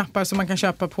chokladknappar som man kan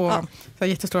köpa på så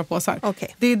jättestora påsar. Okay.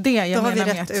 Det är det jag menar med. Då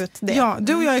har vi rätt ut det. Ja,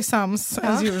 du och jag är sams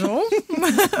as usual.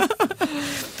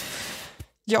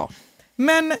 Ja.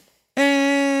 Men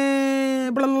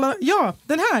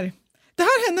den här. Det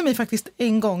här hände mig faktiskt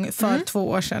en gång för 2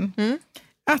 år sedan.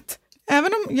 Att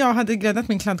även om jag hade gräddat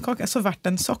min kladdkaka så vart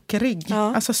den sockerig.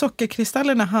 Ja. Alltså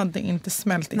sockerkristallerna hade inte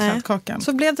smält i kladdkakan.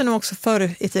 Så blev det nog också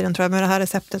förr i tiden tror jag med det här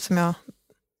receptet som jag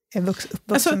är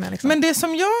uppvuxen med. Liksom. Men det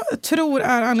som jag tror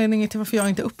är anledningen till varför jag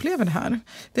inte upplever det här.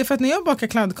 Det är för att när jag bakar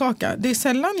kladdkaka, det är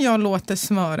sällan jag låter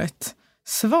smöret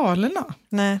svalorna.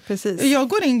 Nej, precis. Jag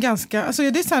går in ganska, alltså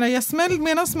det är så här,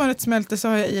 medan smöret smälter så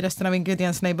har jag i resten av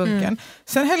ingredienserna i bunken.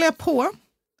 Sen häller jag på.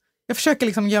 Jag försöker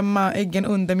liksom gömma äggen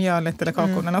under mjölet eller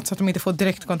kakorna så att de inte får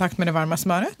direkt kontakt med det varma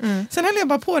smöret. Sen häller jag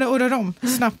bara på det och rör om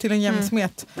snabbt till en jämn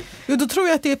smet. Jo, då tror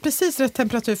jag att det är precis rätt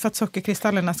temperatur för att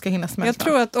sockerkristallerna ska hinna smälta. Jag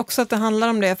tror att också att det handlar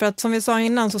om det, för att som vi sa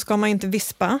innan så ska man inte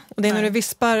vispa. Och det är när du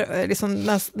vispar, liksom,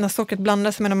 när sockret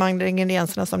blandar sig med de andra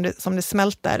ingredienserna som det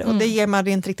smälter. Och det ger man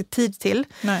inte riktigt tid till.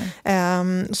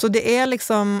 Så det är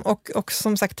liksom, och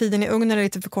som sagt tiden i ugnen är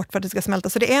lite för kort för att det ska smälta.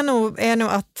 Så det är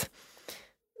nog att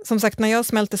som sagt, när jag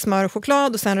smälter smör och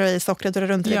choklad och sen rör i sockret och rör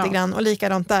runt lite grann och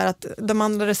likadant där, att de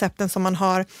andra recepten som man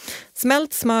har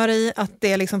smält smör i, att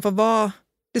det liksom får vara,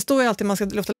 det står ju alltid man ska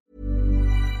lufta.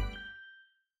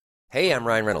 Hey, I'm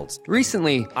Ryan Reynolds.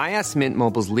 Recently, I asked Mint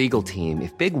Mobile's legal team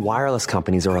if big wireless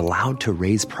companies are allowed to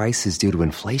raise prices due to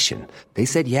inflation. They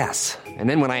said yes. And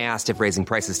then when I asked if raising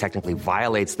prices technically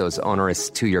violates those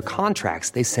onerous 2-year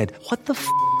contracts, they said, "What the f***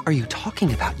 are you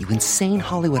talking about, you insane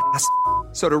Hollywood ass?"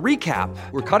 So to recap,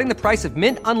 we're cutting the price of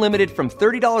Mint Unlimited from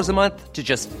 $30 a month to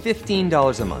just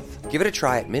 $15 a month. Give it a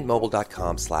try at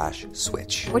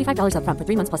mintmobile.com/switch. $45 up front for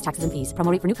 3 months plus taxes and fees.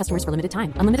 Promo rate for new customers for limited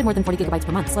time. Unlimited more than 40 gigabytes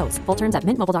per month. Slows full terms at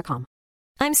mintmobile.com.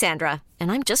 I'm Sandra,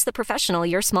 and I'm just the professional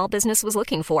your small business was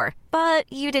looking for. But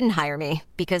you didn't hire me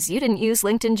because you didn't use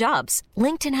LinkedIn Jobs.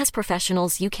 LinkedIn has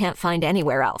professionals you can't find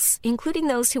anywhere else, including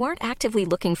those who aren't actively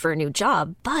looking for a new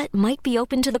job, but might be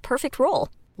open to the perfect role,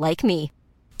 like me.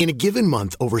 In a given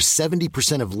month, over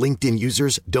 70% of LinkedIn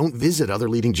users don't visit other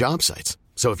leading job sites.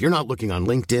 So if you're not looking on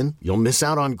LinkedIn, you'll miss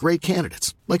out on great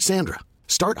candidates like Sandra.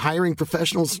 Start hiring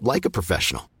professionals like a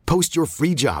professional. Post your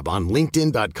free job on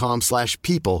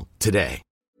linkedin.com/people today.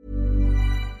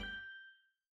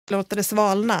 Låter det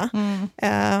svalna.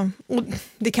 Och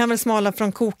det kan väl smala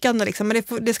från kokande liksom, men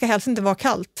det ska helst inte vara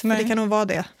kallt. För det kan nog vara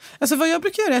det. Alltså vad jag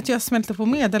brukar göra är att jag smälter på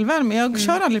medelvärme. Jag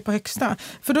kör aldrig på högsta.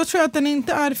 För då tror jag att den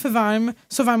inte är för varm.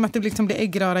 Så varm att det liksom blir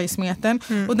äggröra i smeten.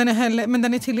 Och men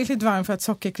den är tillräckligt varm för att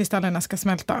sockerkristallerna ska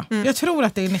smälta. Jag tror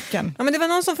att det är nyckeln. Ja, men det var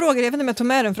någon som frågade, jag vet inte om jag tog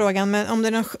med den frågan, men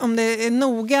om det är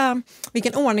noga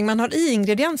vilken ordning man har i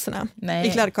ingredienserna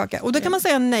i kladdkaka. Och då kan man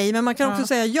säga nej, men man kan också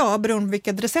säga ja beroende på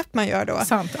vilket recept man gör då.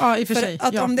 Sant. Ja, i och för sig.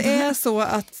 Att om det är så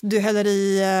att du häller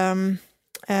i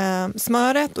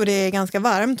smöret och det är ganska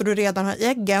varmt och du redan har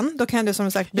äggen, då kan det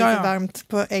som sagt bli varmt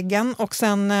på äggen. Och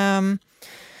sen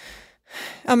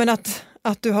men att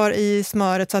du har i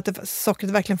smöret så att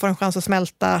sockret verkligen får en chans att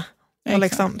smälta. Och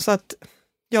liksom, så att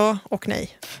ja och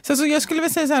nej. Så jag skulle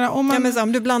väl säga så här,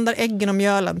 om du blandar äggen och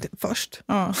mjölen först.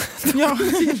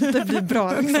 Det blir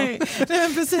bra. Liksom. Nej,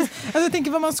 men precis. Alltså, jag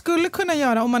tänker vad man skulle kunna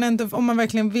göra om man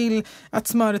verkligen vill att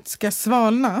smöret ska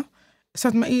svalna. Så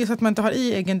att man inte har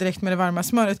i äggen direkt med det varma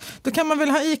smöret. Då kan man väl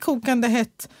ha i kokande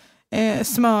hett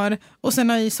smör och sen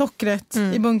ha i sockret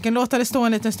i bunken, låta det stå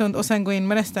en liten stund och sen gå in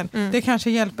med resten. Det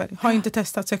kanske hjälper. Har inte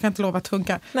testat så jag kan inte lova att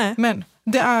funka. Nej. Men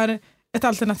det är ett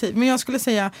alternativ. Men jag skulle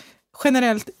säga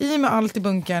generellt, i med allt i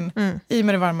bunken, i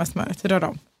med det varma smöret, rör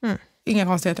om. Inga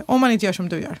konstigheter, om man inte gör som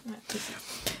du gör.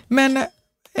 Men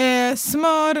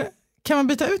smör, kan man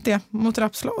byta ut det mot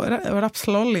rapsolja?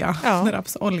 Ja,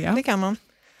 rapsolja. det kan man.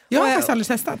 Jag har faktiskt aldrig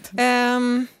testat.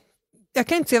 Jag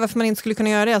kan inte se varför man inte skulle kunna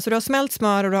göra det. Alltså du har smält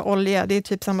smör och du har olja, det är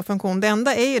typ samma funktion. Det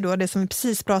enda är ju då det som vi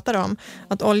precis pratade om,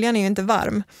 att oljan är ju inte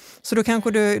varm. Så då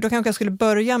kanske jag skulle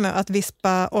börja med att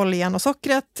vispa oljan och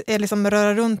sockret, liksom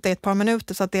röra runt det ett par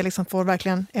minuter så att det liksom får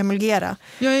verkligen emulgera.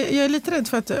 Jag är lite rädd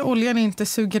för att oljan inte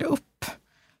suger upp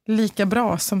lika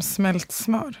bra som smält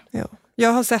smör. Jo.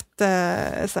 Jag har sett det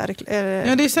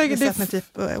är säkert med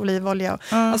typ olivolja.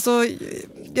 Alltså,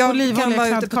 jag olivolja kan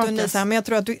vara ute på tunn is här, men jag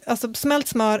tror att smält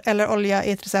smör eller olja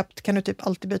i ett recept kan du typ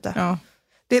alltid byta. Ja.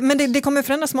 Men det kommer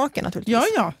förändra smaken naturligtvis.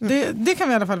 Ja. Det kan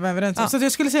vi i alla fall vara överens om. Så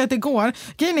jag skulle säga att det går.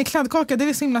 Grejen är kladdkaka, det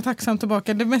är så himla tacksamt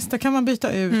tillbaka. Det mesta kan man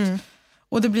byta ut.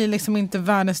 Och det blir liksom inte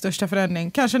världens största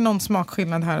förändring. Kanske någon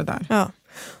smakskillnad här och där. Ja.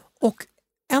 Och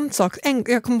en sak,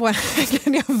 jag kom på en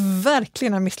jag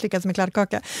verkligen har misslyckats med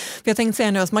kladdkaka. För jag tänkte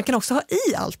säga nu att man kan också ha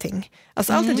i allting.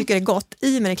 Alltså allt jag tycker är gott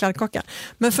i med kladdkaka.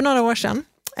 Men för några år sedan,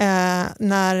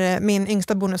 när min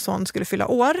yngsta bonusson skulle fylla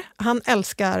år, han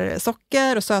älskar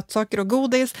socker och sötsaker och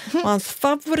godis. Och hans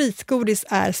favoritgodis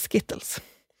är Skittles.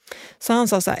 Så han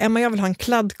sa så här, Emma, jag vill ha en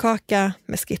kladdkaka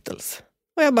med Skittles.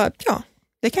 Och jag bara, ja,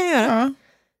 det kan jag göra. Ja.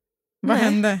 Vad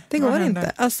hände? Det går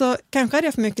inte. Alltså, kanske hade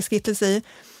jag för mycket Skittles i.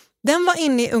 Den var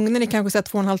inne i ugnen i kanske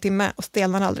 2,5 timme och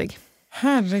stelnade aldrig.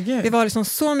 Herregud. Det var liksom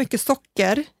så mycket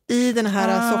socker i den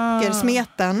här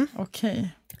sockersmeten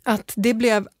att det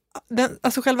blev,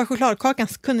 alltså själva chokladkakan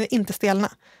kunde inte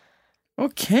stelna.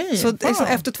 Så liksom,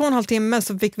 efter 2,5 timme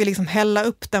så fick vi liksom hälla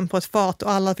upp den på ett fat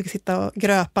och alla fick sitta och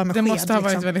gröpa med sked. Det måste ha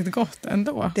varit väldigt gott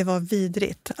ändå. Det var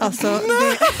vidrigt. Alltså,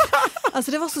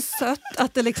 det var så sött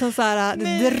att det liksom så här,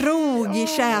 det drog i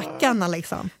käkarna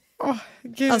liksom.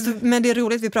 Alltså, men det är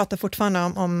roligt, vi pratar fortfarande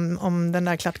om den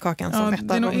där kladdkakan som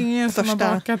ett av de ingen som har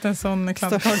bakat en sån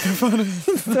kladdkaka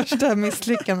förut. Största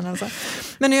misslyckanden alltså.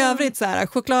 Men i övrigt så här,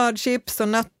 chokladchips och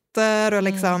nötter och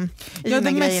liksom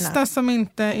det mesta som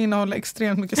inte innehåller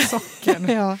extremt mycket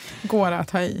socker går att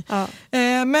ha i.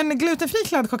 Men glutenfri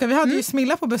kladdkaka, vi hade ju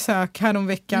Smilla på besök här om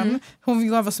veckan. Hon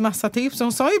gav oss massa tips.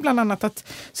 Hon sa ju bland annat att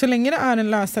så länge det är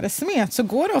en lösare smet så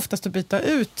går det oftast att byta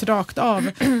ut rakt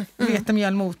av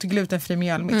vetemjöl mot glutenfri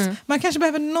mjölmix. Man kanske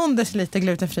behöver någon deciliter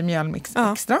glutenfri mjölmix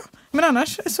extra. Men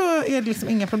annars så är det liksom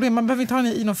inga problem. Man behöver inte ha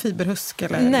i någon fiberhusk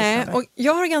eller liknande. Och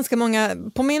jag har ganska många,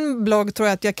 på min blogg tror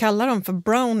jag att jag kallar dem för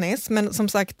brownies, men som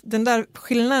sagt, den där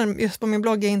skillnaden just på min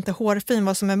blogg är inte hårfin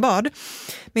vad som är bad.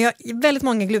 Men jag har väldigt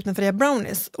många glutenfria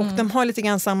brownies och de har lite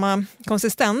grann samma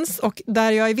konsistens, och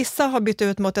där jag i vissa har bytt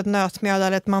ut mot ett nötmjöl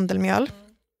eller ett mandelmjöl.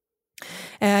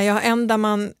 Jag har en där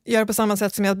man gör på samma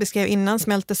sätt som jag beskrev innan,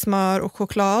 smälter smör och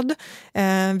choklad,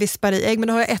 vispar i ägg, men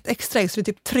då har jag ett extra ägg, så det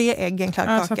är typ 3 ägg i en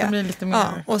kladdkaka. Så att det blir lite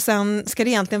mer. Och sen ska det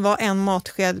egentligen vara en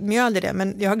matsked mjöl i det,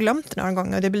 men jag har glömt det några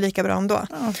gånger och det blir lika bra ändå.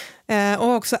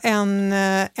 Och också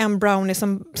en brownie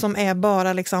som är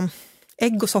bara liksom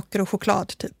ägg och socker och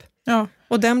choklad typ.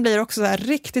 Och den blir också så här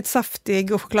riktigt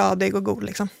saftig och chokladig och god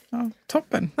liksom.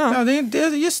 Toppen. Det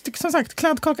är just som sagt,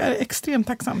 kladdkaka är extremt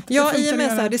tacksamt. Ja, i och med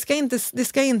så här, det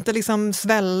ska inte liksom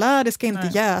svälla, det ska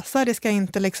inte jäsa, det ska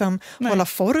inte liksom hålla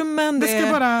formen. Det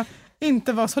ska bara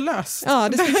inte vara så löst. Ja,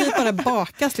 det ska typ bara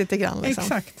bakas lite grann. Liksom.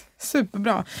 Exakt.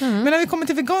 Superbra. Men när vi kommer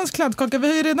till vegansk kladdkaka, vi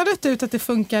har ju redan rätt ut att det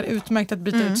funkar utmärkt att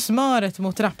byta ut smöret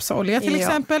mot rapsolja till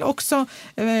exempel. Också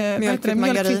mjölkigt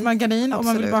margarin om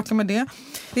man vill baka med det.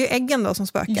 Det är äggen då som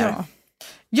spökar. Ja.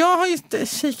 Jag har ju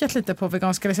kikat lite på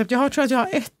veganska recept. Tror att jag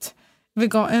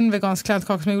har en vegansk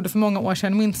kladdkaka som jag gjorde för många år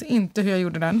sedan. Minns inte hur jag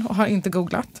gjorde den och har inte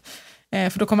googlat.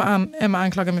 För då kommer Emma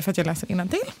anklaga mig för att jag läser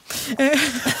innantill.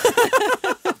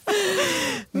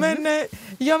 Men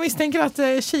jag misstänker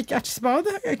att kikärtsbad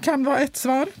kan vara ett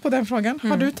svar på den frågan.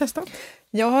 Har du testat?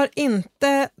 Jag har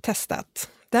inte testat.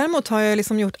 Däremot har jag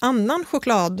liksom gjort annan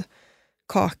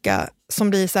chokladkaka som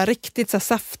blir så här riktigt så här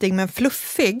saftig men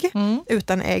fluffig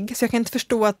utan ägg. Så jag kan inte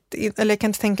förstå jag kan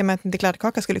inte tänka mig att inte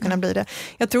kladdkaka skulle kunna bli det.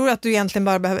 Jag tror att du egentligen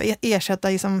bara behöver ersätta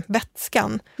liksom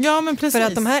vätskan. Ja, men precis. För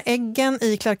att de här äggen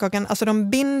i kladdkakan, alltså de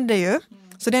binder ju.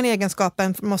 Så den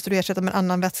egenskapen måste du ersätta med en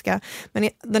annan vätska. Men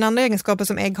den andra egenskapen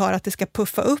som ägg har, att det ska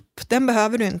puffa upp, den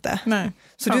behöver du inte. Nej,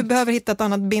 så du behöver hitta ett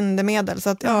annat bindemedel. Så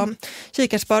att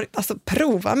kikärtsbad, alltså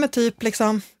prova med typ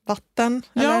liksom vatten.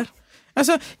 Eller?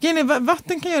 Alltså,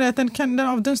 vatten kan göra att den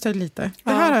avdunstar lite.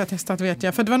 Det här har jag testat, vet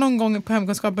jag. För det var någon gång på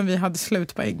hemkunskapen vi hade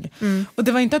slut på ägg. Och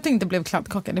det var inte att det inte blev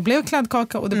kladdkaka. Det blev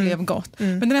kladdkaka och det blev gott.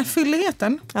 Men den här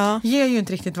fylligheten ger ju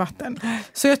inte riktigt vatten.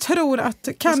 Så jag tror att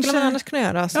kanske... Vad skulle man annars kunna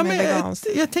göra som är veganskt?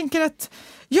 Jag tänker att...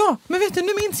 Ja, men vet du,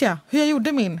 nu minns jag hur jag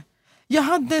gjorde min. Jag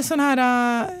hade sån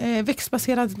här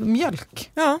växtbaserad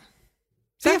mjölk. Ja.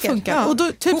 Det funkar. Ja. Och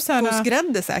då, typ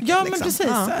kokosgrädde säkert. Ja, men precis.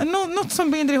 Något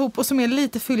som binder ihop och som är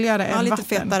lite fylligare än lite vatten.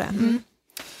 Fetare.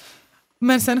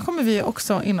 Men sen kommer vi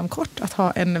också inom kort att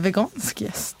ha en vegansk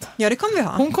gäst. Ja, det kommer vi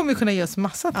ha. Hon kommer kunna ge oss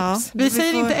massa tips. Vi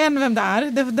säger inte än vem det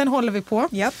är. Den håller vi på.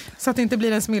 Yep. Så att det inte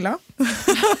blir en smilla.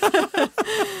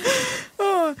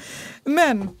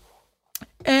 Men...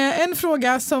 en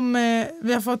fråga som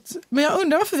vi har fått, men jag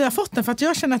undrar varför vi har fått den, för att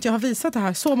jag känner att jag har visat det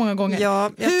här så många gånger.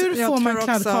 Hur får man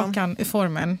kladdkakan i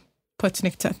formen på ett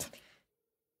snyggt sätt?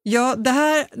 Ja,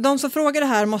 de som frågar det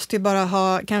här måste ju bara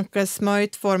ha kanske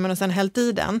smörjt formen och sen hällt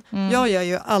i den. Jag gör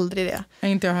ju aldrig det.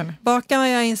 Inte jag heller. Bakar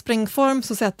jag i en springform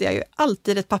så sätter jag ju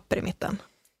alltid ett papper i mitten.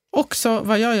 Också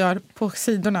vad jag gör på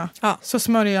sidorna, så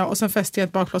smörjer jag och sen fäster jag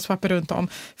ett bakplåtspapper runt om.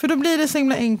 För då blir det så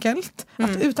himla enkelt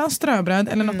att utan ströbröd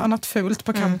eller något annat fult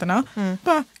på kanterna,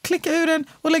 bara klicka ur den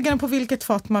och lägga den på vilket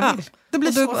fat man vill. Det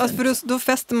blir så fint. För då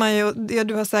fäster man ju,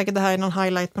 du har säkert det här i någon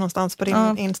highlight på någonstans på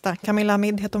din Insta. Camilla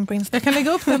Hamid heter hon på Insta. Jag kan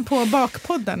lägga upp den på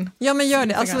bakpodden. Ja, men gör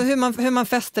det. Alltså hur man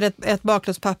fäster ett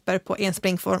bakplåtspapper på en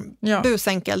springform.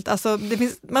 Busenkelt. Alltså,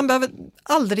 man behöver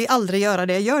aldrig göra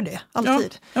det. Gör det.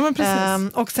 Alltid. Ja, men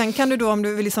precis. Och sen kan du då, om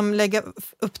du vill liksom lägga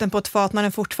upp den på ett fat när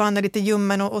den fortfarande är lite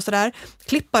ljummen och sådär,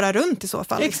 klipp bara runt i så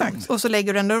fall. Exakt. Liksom. Och så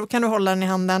lägger du den, då kan du hålla den i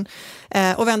handen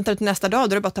och vänta till nästa dag,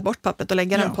 då du bara tar bort pappret och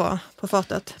lägger den på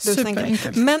fatet. Superenkelt.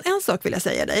 Men en sak vill jag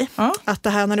säga dig, att det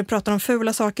här när du pratar om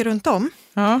fula saker runt om,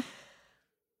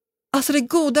 alltså det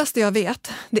godaste jag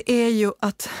vet, det är ju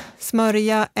att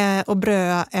smörja och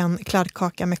bröa en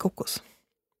kladdkaka med kokos.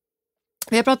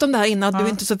 Vi har pratat om det här innan, att du är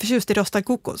inte så förtjust i rostad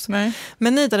kokos. Nej.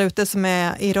 Men ni där ute som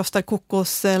är i rostad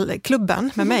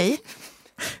kokosklubben med mig.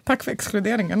 Tack för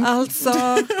exkluderingen.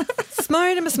 Alltså,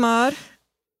 smörj det med smör,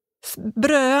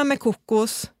 bröa med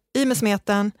kokos, i med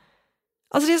smeten.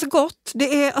 Alltså det är så gott.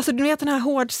 Det är, alltså du vet den här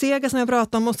hårdsega som jag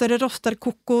pratade om, och så är det rostad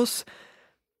kokos.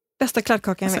 Bästa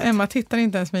kladdkakan jag vet. Emma tittar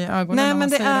inte ens mig i ögonen när hon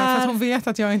säger det här, för att hon vet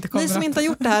att jag inte kommer. Ni som inte har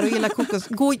gjort det här och gillar kokos,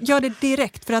 gör det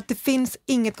direkt, för att det finns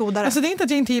inget godare. Alltså det är inte att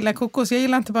jag inte gillar kokos, jag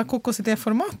gillar inte bara kokos i det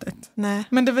formatet. Nej.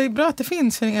 Men det var ju bra att det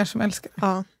finns för er som älskar.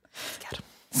 Ja.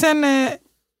 Sen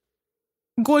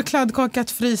går kladdkaka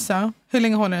att frysa. Hur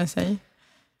länge håller den sig?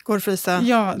 Går att frysa?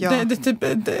 Ja.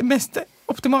 Det mest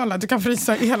optimala du kan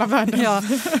frysa i hela världen. Ja,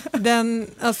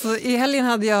 alltså, i helgen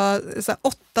hade jag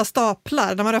 8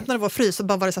 staplar. När man öppnade vår frys så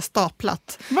bara var det så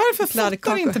staplat. Varför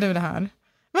fattar inte du det här?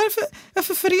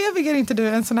 Varför förevigar inte du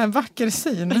en sån här vacker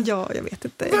syn? Ja, jag vet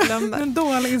inte. Jag glömmer. En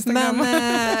dålig Instagram.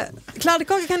 Men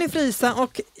kladdkaka kan ni frysa,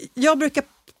 och jag brukar,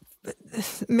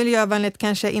 miljövänligt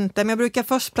kanske inte, men jag brukar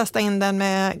först plasta in den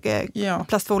med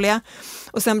plastfolie,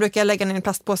 och sen brukar jag lägga den i en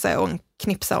plastpåse och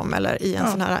knipsa om, eller i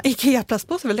en sån här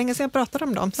IKEA-plastpåse. Väl länge sedan jag pratade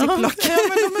om dem. Ziplock. Ja,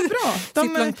 men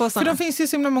de är bra. För de finns ju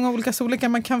så himla många olika storlekar.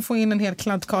 Man kan få in en hel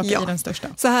kladdkaka i den största.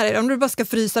 Så här är det. Om du bara ska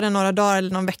frysa den några dagar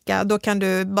eller någon vecka, då kan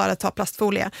du bara ta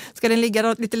plastfolie. Ska den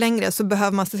ligga lite längre så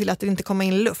behöver man se till att det inte kommer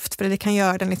in luft, för det kan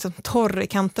göra den liksom torr i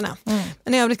kanterna.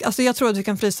 Men jag tror att du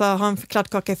kan ha en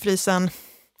kladdkaka i frysen.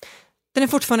 Den är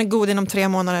fortfarande god inom 3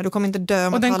 månader. Du kommer inte dö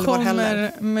om ett halvår heller. Och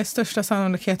den kommer med största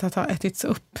sannolikhet att ha ätits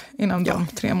upp inom de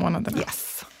 3 månaderna.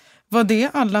 Yes. Var det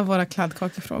alla våra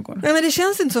kladdkakefrågor? Nej, men det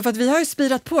känns inte så, för att vi har ju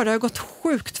spirat på. Det har gått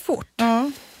sjukt fort.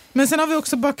 Ja. Men sen har vi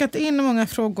också bakat in många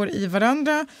frågor i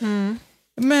varandra.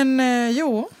 Men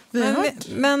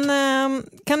Men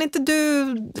kan inte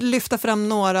du lyfta fram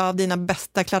några av dina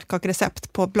bästa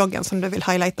kladdkakerecept på bloggen som du vill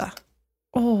highlighta?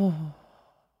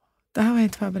 Det här var jag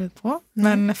inte förberedd på.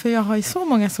 Men för jag har ju så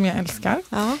många som jag älskar.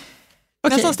 Ja.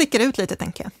 Men som sticker ut lite,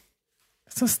 tänker jag.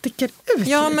 Som sticker ut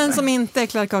Ja, lite. Men som inte är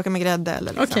kladdkaka med grädde.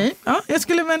 Liksom. Okej, jag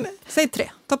skulle säg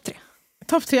 3, topp 3.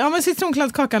 Topp 3, men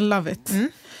citronkladdkaka, love it.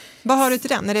 Vad har du till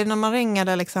den? Är det någon maräng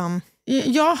eller liksom?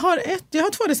 Jag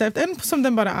har 2 recept. En som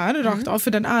den bara är rakt av,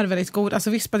 för den är väldigt god. Alltså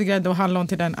vispad grädde och hallon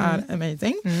till den är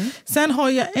amazing. Sen har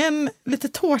jag en lite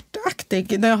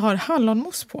tårtaktig där jag har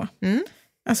hallonmos på.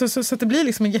 Alltså, så att det blir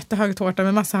liksom en jättehög tårta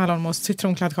med massa hallonmos,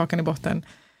 citronkladdkakan i botten.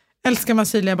 Älskar man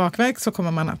syrliga bakverk så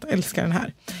kommer man att älska den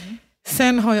här.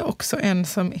 Sen har jag också en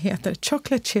som heter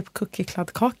chocolate chip cookie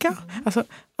kladdkaka. Alltså,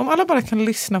 om alla bara kan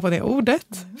lyssna på det ordet,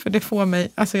 för det får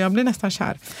mig, alltså jag blir nästan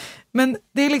kär. Men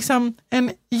det är liksom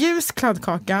en ljus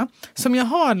kladdkaka som jag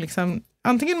har liksom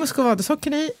antingen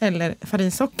muscovadosocker i eller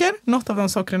farinsocker. Något av de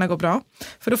sockerna går bra.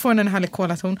 För då får den en härlig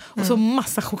kolaton. Och så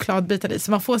massa chokladbitar i.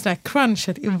 Så man får sådär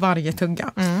crunchet i varje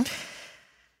tugga.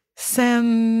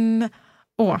 Sen...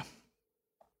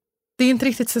 det är inte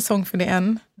riktigt säsong för det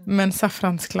än. Men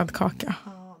saffranskladdkaka.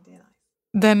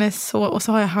 Den är så... Och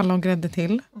så har jag hallongrädde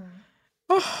till.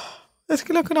 Jag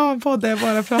skulle kunna ha en podd där jag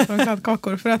bara pratar om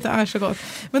kladdkakor för att det är så gott.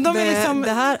 Men de är liksom...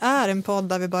 Det här är en podd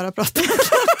där vi bara pratar om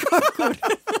kladdkakor.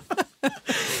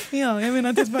 Ja, jag menar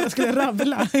att jag bara skulle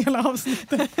rabbla hela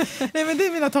avsnittet. Nej, men det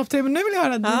är mina topp 3. Men nu vill jag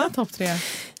höra dina topp 3.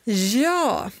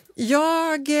 Ja,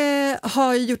 jag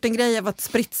har gjort en grej av att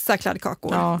spritsa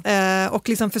kladdkakor. Och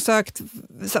liksom försökt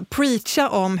preacha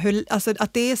om hur, alltså,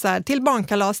 att det är så här, till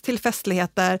barnkalas, till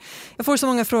festligheter. Jag får så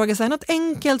många frågor, så här, något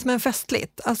enkelt men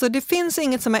festligt. Alltså, det finns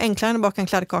inget som är enklare än att baka en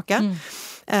kladdkaka.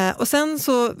 Och sen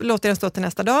så låter jag den stå till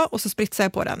nästa dag och så spritsar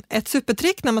jag på den. Ett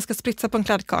supertrick när man ska spritsa på en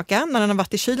kladdkaka, när den har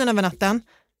varit i kylen över natten,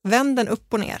 vänd den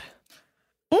upp och ner.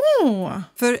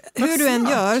 För hur du än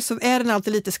gör så är den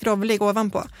alltid lite skrovlig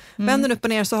ovanpå. Vänd den upp och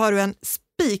ner så har du en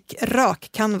spikrak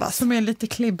canvas. Som är lite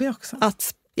klibbig också.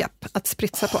 Att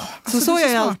spritsa på. Så gör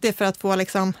jag alltid för att få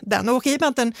liksom den. Och i och med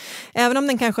att den, även om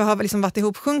den kanske har liksom varit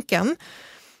ihopsjunken,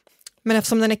 men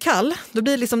eftersom den är kall, då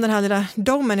blir liksom den här lilla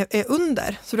domen är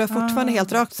under. Så du har fortfarande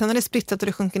helt rakt. Sen när det är spritsat och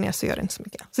det sjunker ner så gör det inte så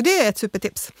mycket. Så det är ett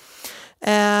supertips.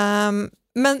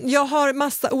 Men jag har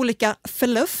massa olika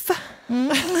fluff.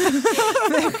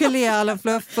 Med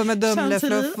geléhallonfluff och med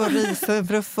dumlefluff och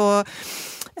risfluff och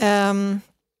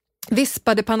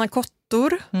vispade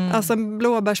pannacottor. Alltså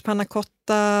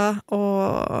blåbärspannacotta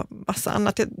och massa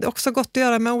annat. Det är också gott att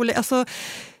göra med olika... Alltså,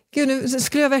 gud, nu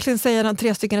skulle jag verkligen säga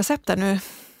 3 stycken recept där nu.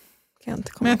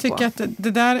 Men jag tycker att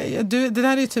det där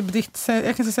är ju typ ditt...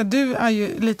 Jag kan säga att du är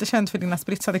ju lite känd för dina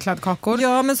spritsade kladdkakor.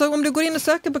 Ja, men så om du går in och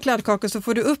söker på kladdkakor så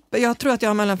får du upp... Jag tror att jag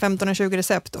har mellan 15 och 20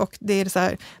 recept och det är så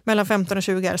här, mellan 15 och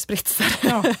 20 är spritsade.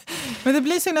 Ja. Men det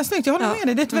blir så himla snyggt. Jag håller med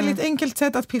dig. Det är ett väldigt enkelt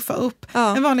sätt att piffa upp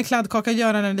en vanlig kladdkaka,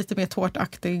 göra den lite mer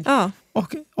tårtaktig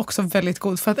och också väldigt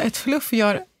god. För att ett fluff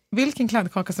gör vilken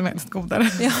kladdkaka som helst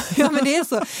godare. Ja, men det är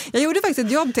så. Jag gjorde faktiskt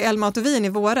ett jobb till Elmat och Vin i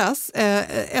våras.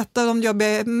 Ett av de jobb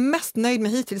jag är mest nöjd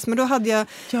med hittills. Men då hade jag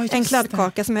en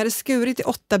kladdkaka som jag hade skurit i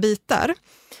 8 bitar.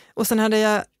 Och sen hade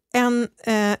jag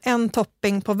en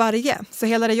topping på varje. Så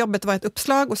hela det jobbet var ett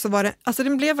uppslag och så var det... Alltså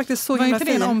den blev faktiskt så himla fin.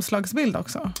 Var inte det en omslagsbild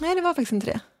också? Nej, det var faktiskt inte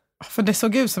det. För det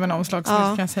såg ut som en omslagsbild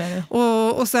kan jag säga.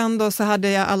 Och sen då så hade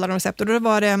jag alla de recept och då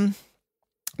var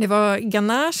det var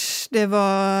ganache, det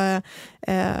var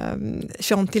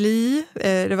chantilly,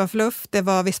 det var fluff, det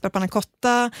var vispad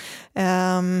pannacotta,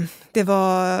 det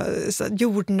var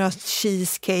jordnöts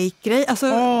cheesecake-grej. Alltså,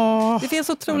 det finns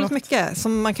otroligt mycket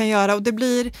som man kan göra och det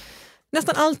blir...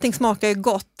 Nästan allting smakar ju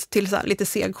gott till så här lite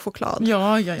seg choklad.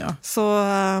 Ja. Så,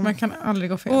 man kan aldrig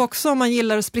gå fel. Och också om man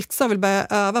gillar att spritsa och vill börja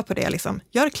öva på det. Liksom.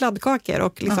 Gör kladdkakor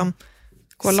och liksom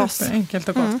gå loss. Superenkelt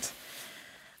och gott.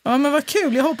 Ja, men vad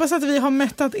kul. Jag hoppas att vi har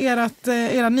mättat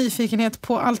era nyfikenhet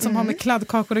på allt som har med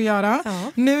kladdkakor att göra.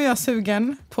 Ja. Nu är jag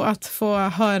sugen på att få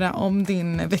höra om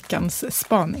din veckans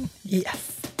spaning. Yes.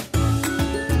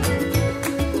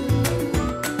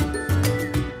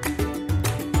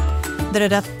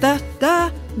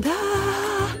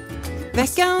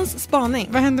 Veckans spaning.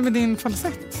 Vad hände med din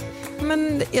falsett?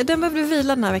 Men den behövde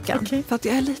vila den här veckan. Okay. För att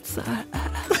jag är lite så här...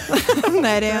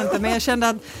 Nej, det är jag inte. Men jag kände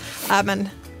att...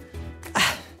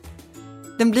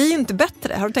 den blir ju inte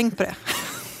bättre. Har du tänkt på det?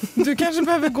 Du kanske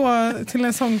behöver gå till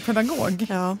en sångpedagog.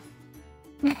 Ja.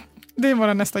 Det är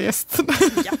vår nästa gäst.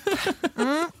 Ja.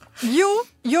 Jo,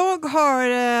 jag har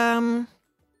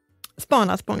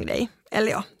spanat på en grej.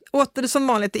 Eller ja, åter som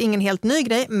vanligt är ingen helt ny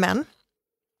grej, men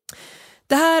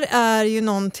det här är ju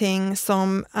någonting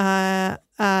som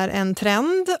är en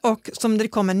trend och som det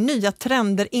kommer nya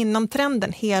trender inom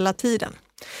trenden hela tiden.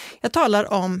 Jag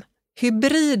talar om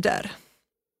hybrider,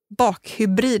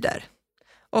 bakhybrider.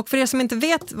 Och för er som inte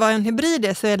vet vad en hybrid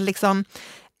är så är det liksom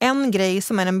en grej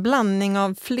som är en blandning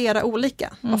av flera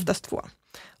olika, oftast 2.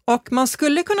 Och man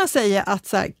skulle kunna säga att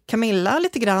så här, Camilla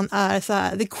lite grann är så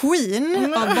här, the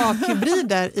queen av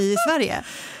bakhybrider i Sverige.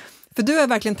 För du har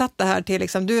verkligen tagit det här till,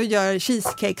 liksom, du gör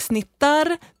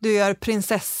cheesecake-snittar, du gör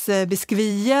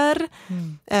prinsessbiskvier.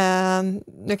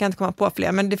 Nu kan jag inte komma på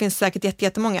fler, men det finns säkert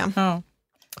jättemånga. Ja.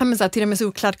 Men så här,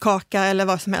 tiramisu-kladdkaka eller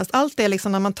vad som helst. Allt är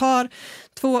liksom när man tar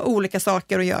 2 olika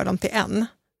saker och gör dem till en.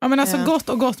 Ja, men alltså gott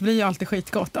och gott blir ju alltid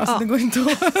skitgott. Alltså det går inte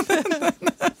att...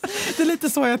 Det är lite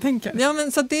så jag tänker. Ja,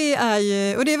 men så det är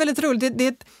ju... Och det är väldigt roligt. Det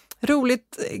är ett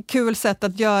roligt, kul sätt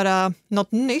att göra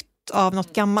något nytt av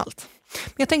något gammalt.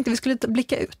 Men jag tänkte vi skulle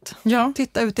blicka ut. Ja,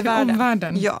 titta ut i världen.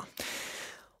 Omvärlden. Ja.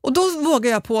 Och då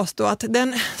vågar jag påstå att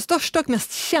den största och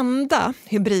mest kända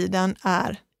hybriden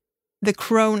är The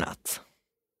Cronut.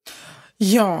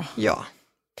 Ja.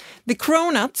 The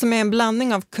Cronut, som är en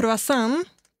blandning av croissant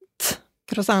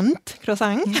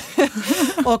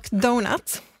och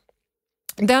donut.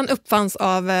 Den uppfanns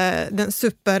av den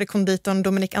superkonditorn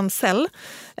Dominique Ansel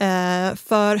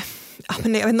för, jag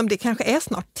vet inte om det kanske är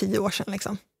snart 10 år sedan.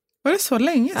 Liksom. Var det så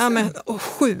länge sedan? Ja, men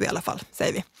 7 i alla fall,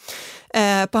 säger vi.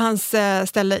 På hans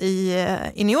ställe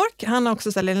i New York. Han har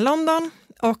också ställe i London.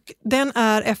 Och den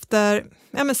är efter,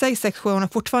 säg 6-7 år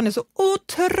fortfarande så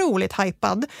otroligt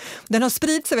hypad. Den har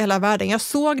spridits över hela världen. Jag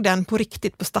såg den på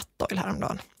riktigt på Statoil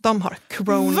häromdagen. De har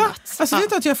Cronut. Va? Alltså vet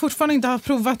du att jag fortfarande inte har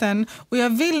provat den och jag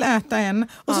vill äta en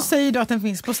och så säger du att den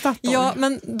finns på Statoil. Ja,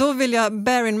 men då vill jag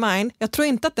bear in mind, jag tror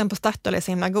inte att den på Statoil är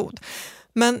så himla god.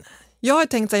 Men jag har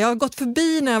tänkt så här, jag har gått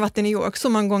förbi när jag varit i New York så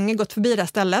många gånger, gått förbi det här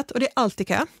stället och det är alltid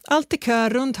kö. Alltid kö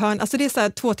runt hörn, alltså det är så här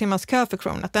 2 timmars kö för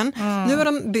Cronuten. Nu har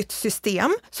de bytt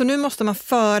system, så nu måste man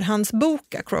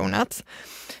förhandsboka Cronuts.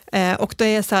 Och det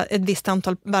är så här ett visst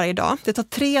antal varje dag. Det tar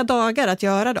 3 dagar att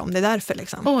göra dem, det är därför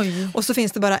liksom. Oj. Och så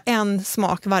finns det bara en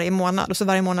smak varje månad och så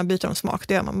varje månad byter de smak,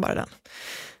 då gör man bara den.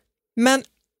 Men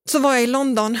så var jag i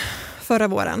London förra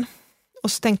våren.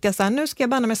 Och så tänkte jag så här, nu ska jag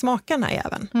banna med smaka den här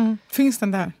jäveln. Finns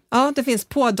den där? Ja, det finns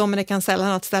på Dominique Ansel, han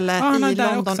har ett ställe i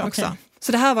London också. Okay.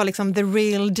 Så det här var liksom the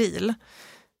real deal.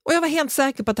 Och jag var helt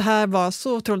säker på att det här var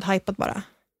så otroligt hypat bara.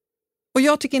 Och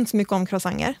jag tycker inte så mycket om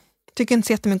croissanter. Tycker inte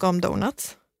så jättemycket om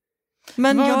donuts.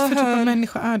 Men vad jag för typ av höll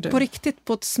människa är du? på riktigt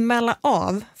på att smälla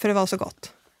av för det var så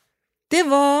gott. Det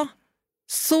var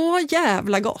så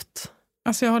jävla gott.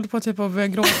 Alltså jag håller på typ att börja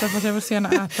gråta för att jag vill gärna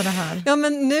äta det här. Ja,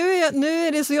 men nu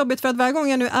är det så jobbigt för att varje gång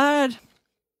jag nu är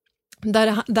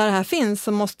där det här finns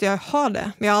så måste jag ha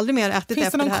det. Men jag har aldrig mer ätit finns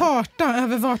efter det det någon här. karta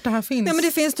över vart det här finns? Ja, men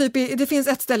det finns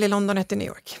ett ställe i London, ett i New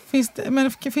York.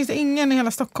 Finns det ingen i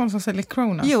hela Stockholm som säljer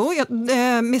Cronut? Jo,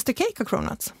 Mr. Cake har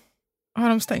Cronuts. Har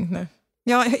de stängt nu?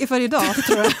 Ja, för idag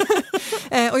tror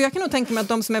jag. Och jag kan nog tänka mig att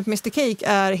de som är på Mr. Cake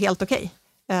är helt okej.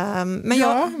 Men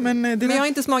jag har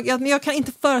inte jag kan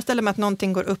inte föreställa mig att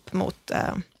någonting går upp mot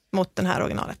den här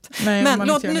originalet. Nej,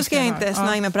 men nu ska jag inte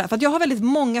snöa mig på det här, för att jag har väldigt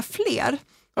många fler.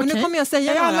 Och nu kommer jag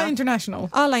säga några.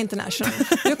 Alla international.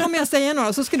 Nu kommer jag säga några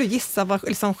och så ska du gissa vad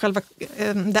liksom själva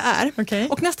det är. Okay.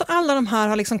 Och nästan alla de här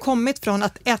har liksom kommit från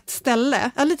att ett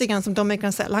ställe, lite grann som Dominique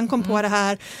Ansel, han kom på det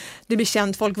här, det blir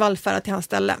känt, folk vallfärdar till hans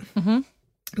ställe.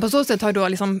 På så sätt har då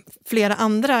liksom flera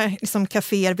andra liksom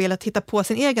kaféer velat hitta på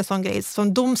sin egen sån grej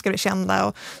som de ska bli kända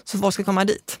och så folk ska komma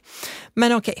dit.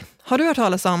 Men okej, har du hört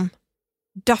talas om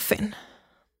Duffin?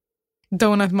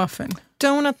 Donut muffin.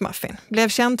 Donut muffin. Blev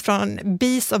känt från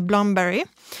Bees of Blomberry.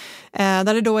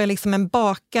 Där det då är liksom en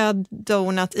bakad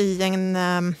donut i en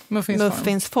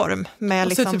muffinsform. Med och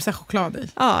liksom, så typ så choklad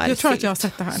i. Ja, jag tror att jag har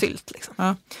sett det här. Sylt liksom.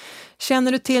 Ja.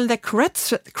 Känner du till the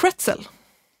pretzel?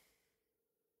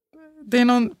 Det är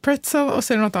någon pretzel och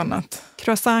så är det något annat.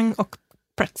 Croissant och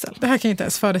pretzel. Det här kan jag inte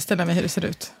ens föreställa mig hur det ser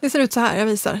ut. Det ser ut så här, jag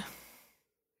visar.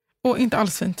 Och inte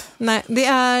alls fint. Nej, det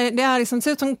är liksom, det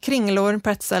ser ut som kringlor,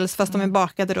 pretzels, fast de är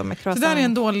bakade då med croissant. Det där är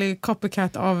en dålig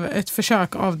copycat av ett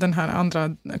försök av den här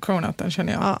andra cronuten,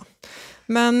 känner jag. Ja.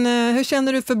 Men hur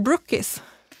känner du för brookies?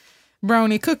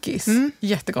 Brownie cookies.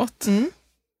 Jättegott.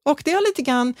 Och det är lite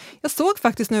grann, jag såg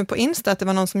faktiskt nu på Insta att det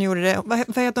var någon som gjorde det. Vad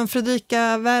heter de?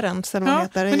 Fredrika Wärens eller vad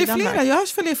heter men det är flera. Jag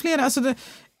följer flera. Alltså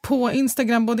på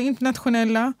Instagram, både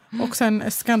internationella och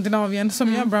sen Skandinavien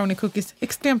som gör brownie cookies.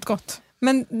 Extremt gott.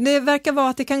 Men det verkar vara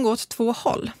att det kan gå åt 2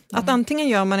 håll. Att antingen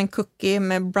gör man en cookie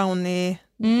med brownie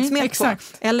smet på.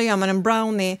 Eller gör man en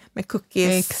brownie med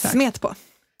cookies smet på.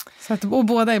 Så att, och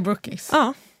båda är brookies.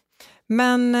 Ja.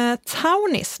 Men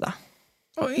townies då?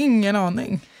 Och ingen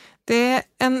aning. Det är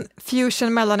en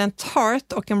fusion mellan en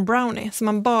tart och en brownie. Så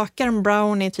man bakar en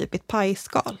brownie typ i ett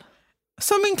pajskal.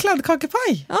 Som en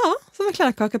kladdkakepaj? Ja, som en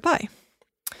kladdkakepaj.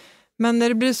 Men när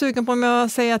du blir sugen på om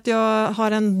jag säger att jag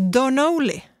har en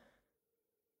donoli.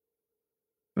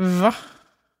 Va?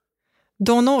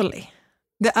 Donoli.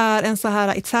 Det är en så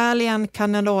här Italian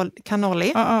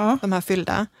cannoli, de här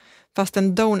fyllda. Fast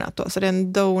en donut då, så det är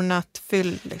en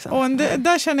donut-fylld. Liksom. Och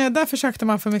där känner jag, där försökte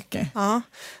man för mycket. Ja.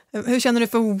 Hur känner du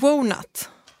för wonut?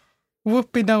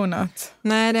 Whoopie donut.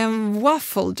 Nej, det är en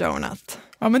waffle donut.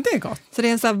 Ja, men det är gott. Så det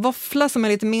är en så här våffla som är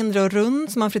lite mindre och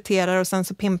rund som man friterar och sen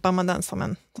så pimpar man den som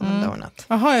en donut.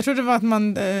 Jaha, jag trodde det var att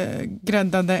man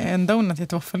gräddade en donut i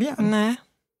ett våffeljärn. Nej.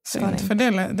 Synd, för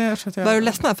det så att jag... Var du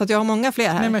ledsen för att jag har många fler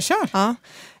här? Nej, men kör. Ja.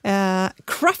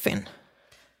 Cruffin.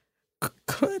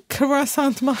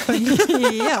 Croissant muffin.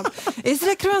 Yeah. Is it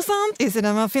a croissant? Is it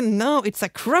a muffin? No, it's a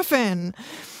cruffin.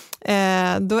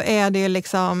 Då är det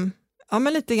liksom Ja,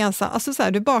 men lite grann så. Alltså så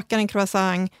här, du bakar en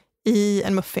croissant i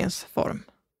en muffinsform.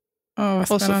 Vad och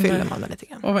så spännande. fyller man den lite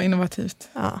grann. Och vad innovativt.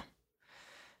 Ja.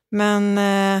 Men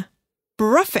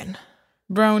bruffin.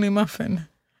 Brownie muffin.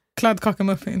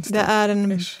 Kladdkaka-muffins. Det är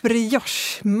en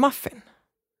brioche-muffin.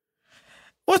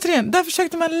 Återigen, där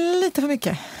försökte man lite för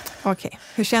mycket. Okej.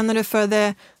 Hur känner du för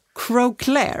the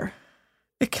Croclair?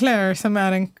 Eclair som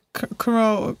är en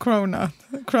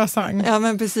croissant. Ja,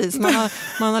 men precis.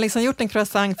 Man har liksom gjort en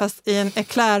croissant fast i en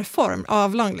eclairform,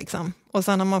 avlång liksom. Och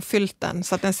sen har man fyllt den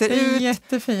så att den ser ut...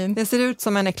 Jättefint. Det ser ut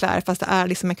som en eclair fast det är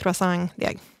liksom en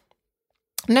croissantdeg.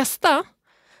 Nästa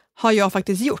har jag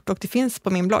faktiskt gjort och det finns på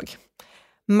min blogg.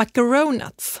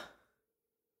 Macaronats.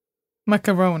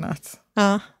 Macaronats.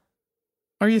 Ja.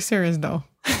 Are you serious though?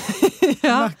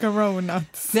 Ja.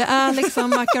 Macaronats. Det är liksom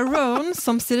macarons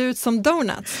som ser ut som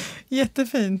donuts.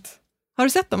 Jättefint. Har du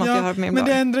sett dem att jag har på min blogg?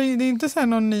 Men det ändrar ju, det är inte så här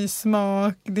någon ny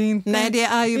smak. Det är inte, nej, det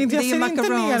är ju inte, det är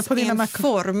macarons på i en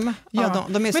form. Ja. Ja,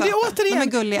 de är men söta. det är återigen, de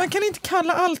är gulliga. Man kan inte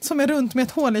kalla allt som är runt med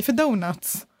ett hål i för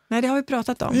donuts. Nej, det har vi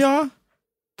pratat om. Ja.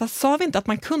 Fast sa vi inte att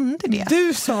man kunde det?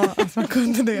 Du sa att man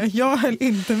kunde det. Jag höll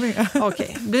inte med.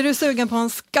 Okej. Blir du sugen på en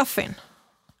scuffin?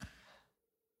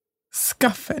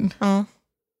 Scuffin? Ja.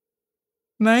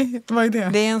 Nej, vad är det?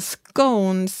 Det är en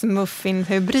scones muffin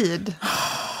hybrid.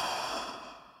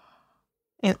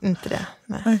 Inte det.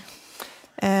 Nej.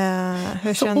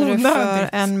 Hur Så känner du för onödigt.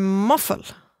 en muffel?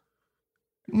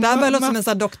 Det här börjar låta som en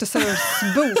sån här Dr.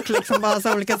 Seuss bok, liksom, bara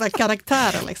så olika så här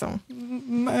karaktärer. Liksom.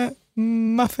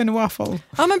 Muffin waffle.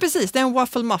 Ja, men precis. Det är en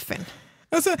waffle muffin.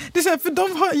 Alltså, det är så här, för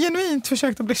de har genuint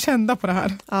försökt att bli kända på det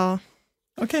här. Ja.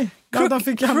 Okej, ja, de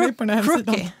fick hamna på den här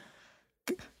hemsidan.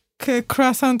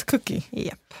 Croissant cookie.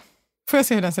 Yep. Får jag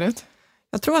se hur den ser ut?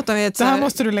 Jag tror att de är ett det här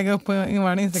måste du lägga upp på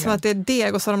vår Instagram. Så att det är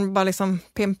deg och så har de bara liksom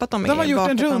pimpat dem. De har gjort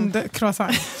en rund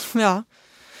croissant. Ja.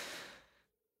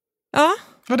 Ja.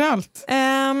 Var det allt?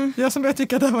 Jag som började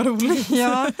tycka att det var roligt.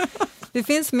 Ja, det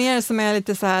finns mer som är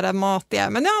lite så här matiga.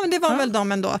 Men ja, det var väl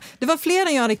de ändå. Det var fler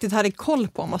än jag riktigt hade koll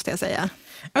på, måste jag säga.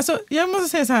 Alltså, jag måste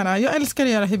säga så här, jag älskar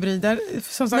att göra hybrider.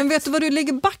 Som sagt. Men vet du vad du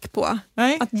ligger back på?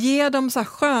 Nej. Att ge dem så här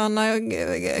sköna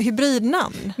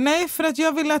hybridnamn. Nej, för att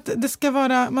jag vill att det ska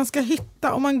vara, man ska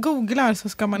hitta, om man googlar så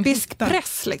ska man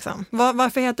biskpress hitta. Liksom.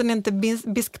 Varför heter den inte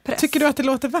biskpress? Tycker du att det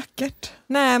låter vackert?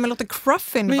 Nej, men låter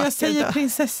cruffin men jag vackert. säger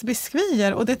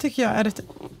prinsessbiskvier och det tycker jag är ett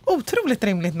otroligt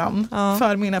rimligt namn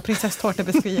för mina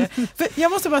prinsesstårtebiskvier. För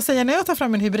jag måste bara säga, när jag tar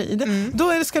fram en hybrid,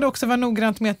 då ska det också vara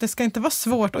noggrant med att det ska inte vara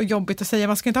svårt och jobbigt att säga.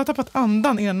 Man ska inte ha tappat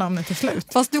andan innan namnet är slut.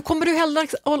 Fast du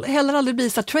kommer heller aldrig bli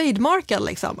så trademarkad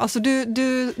liksom. Alltså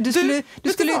du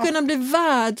skulle ju kunna bli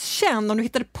världskänd om du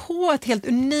hittade på ett helt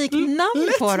unikt namn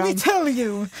på dem. Let me tell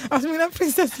you att mina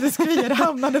prinsessbiskvier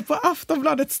hamnade på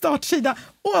Aftonbladets startsida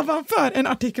ovanför en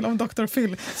artikel om Dr.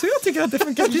 Phil. Så jag tycker att det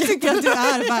funkar. Du tycker att du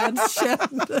är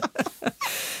världskänd.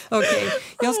 Okej.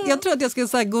 Jag tror att jag ska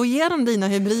så här, gå igenom dina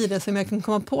hybrider så jag kan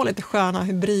komma på lite sköna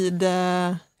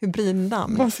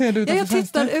hybridnamn. Vad ser du jag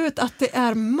tittar ut att det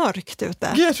är mörkt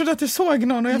ute. Gud, jag trodde att du såg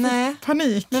någon och jag fick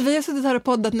panik. Men vi har suttit här och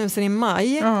poddat nu sedan i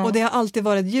maj och det har alltid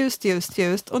varit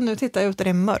ljust och nu tittar jag ut och det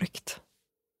är mörkt.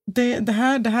 Det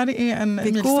här är en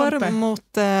vi milstolpe. Går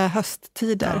mot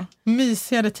hösttider. Ja.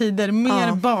 Mysigare tider,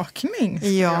 mer bakning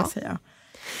skulle jag säga.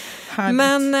 Härligt.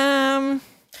 Men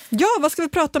vad ska vi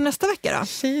prata om nästa vecka då?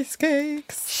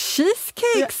 Cheesecakes,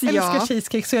 jag älskar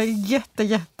cheesecakes så jag är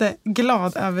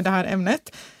jätteglad över det här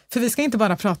ämnet. För vi ska inte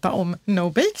bara prata om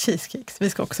no-bake cheesecakes, vi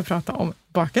ska också prata om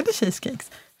bakade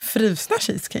cheesecakes, frusna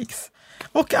cheesecakes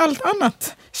och allt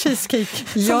annat cheesecake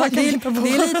som man kan hitta på. Det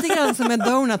är lite grann som med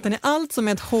donutten, allt som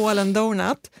är ett hål en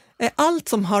donut. Allt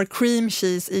som har cream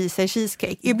cheese i sig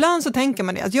cheesecake. Ibland så tänker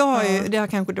man det, att jag har ju, det har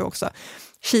kanske du också,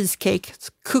 cheesecake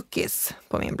cookies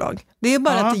på min blogg. Det är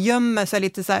bara att det gömmer sig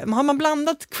lite så här. Har man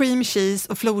blandat cream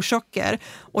cheese och florsocker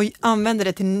och använder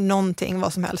det till någonting,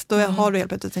 vad som helst, då har du helt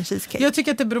plötsligt en cheesecake. Jag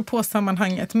tycker att det beror på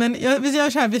sammanhanget. Men vi gör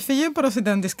så här, vi fördjupar oss i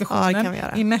den diskussionen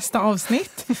i nästa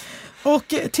avsnitt.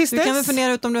 Och tills du kan väl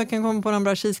fundera ut om du kan komma på någon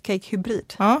bra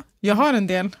cheesecake-hybrid. Ja, jag har en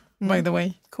del, by the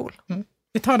way. Cool.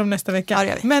 Vi tar dem nästa vecka.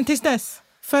 Ja, men tills dess,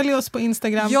 följ oss på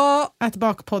Instagram,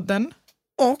 @bakpodden.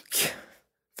 Och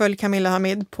följ Camilla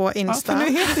Hamid på Insta. Ja, för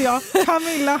nu heter jag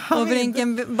Camilla Hamid. Och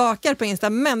Brinken bakar på Insta.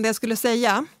 Men det jag skulle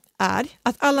säga är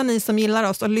att alla ni som gillar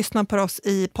oss och lyssnar på oss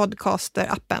i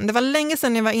podcaster-appen. Det var länge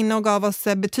sedan ni var inne och gav oss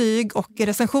betyg och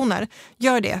recensioner.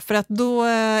 Gör det, för att då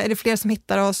är det fler som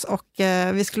hittar oss och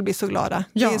vi skulle bli så glada.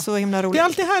 Ja. Det är så himla roligt. Det är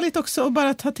alltid härligt också att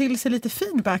bara ta till sig lite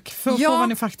feedback för att få vad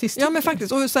ni faktiskt tycker. Ja, men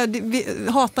faktiskt. Och så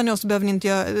här, hatar ni oss så behöver ni inte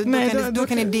göra... Då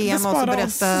kan ni DM oss och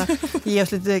berätta, ge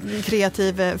oss lite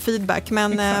kreativ feedback.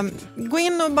 Men gå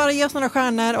in och bara ge oss några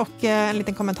stjärnor och en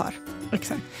liten kommentar.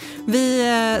 Exakt. Vi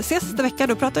ses nästa vecka,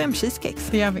 då pratar vi om cheesecakes.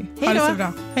 Det gör vi. Hej Ha det då. så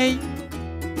bra. Hej!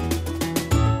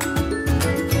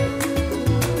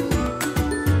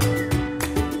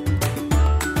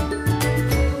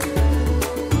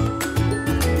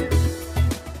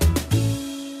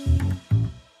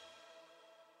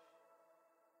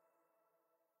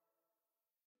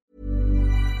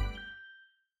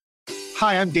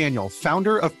 Hi, I'm Daniel,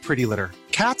 founder of Pretty Litter.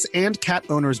 Cats and cat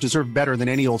owners deserve better than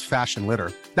any old-fashioned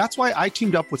litter. That's why I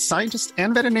teamed up with scientists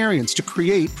and veterinarians to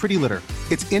create Pretty Litter.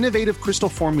 Its innovative crystal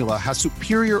formula has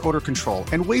superior odor control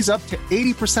and weighs up to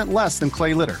 80% less than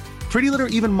clay litter. Pretty Litter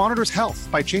even monitors health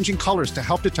by changing colors to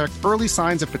help detect early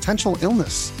signs of potential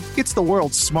illness. It's the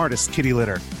world's smartest kitty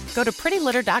litter. Go to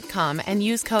prettylitter.com and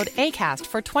use code ACAST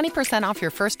for 20% off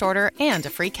your first order and a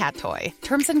free cat toy.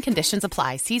 Terms and conditions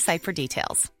apply. See site for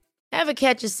details. Ever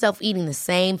catch yourself eating the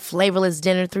same flavorless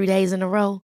dinner 3 days in a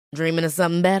row? Dreaming of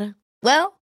something better?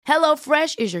 Well,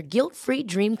 HelloFresh is your guilt-free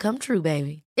dream come true,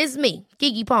 baby. It's me,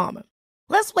 Keke Palmer.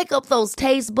 Let's wake up those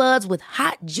taste buds with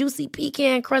hot, juicy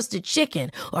pecan-crusted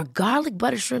chicken or garlic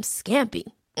butter shrimp scampi.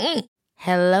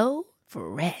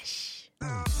 HelloFresh.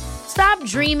 Stop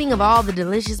dreaming of all the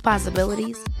delicious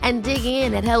possibilities and dig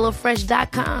in at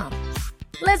HelloFresh.com.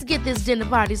 Let's get this dinner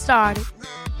party started.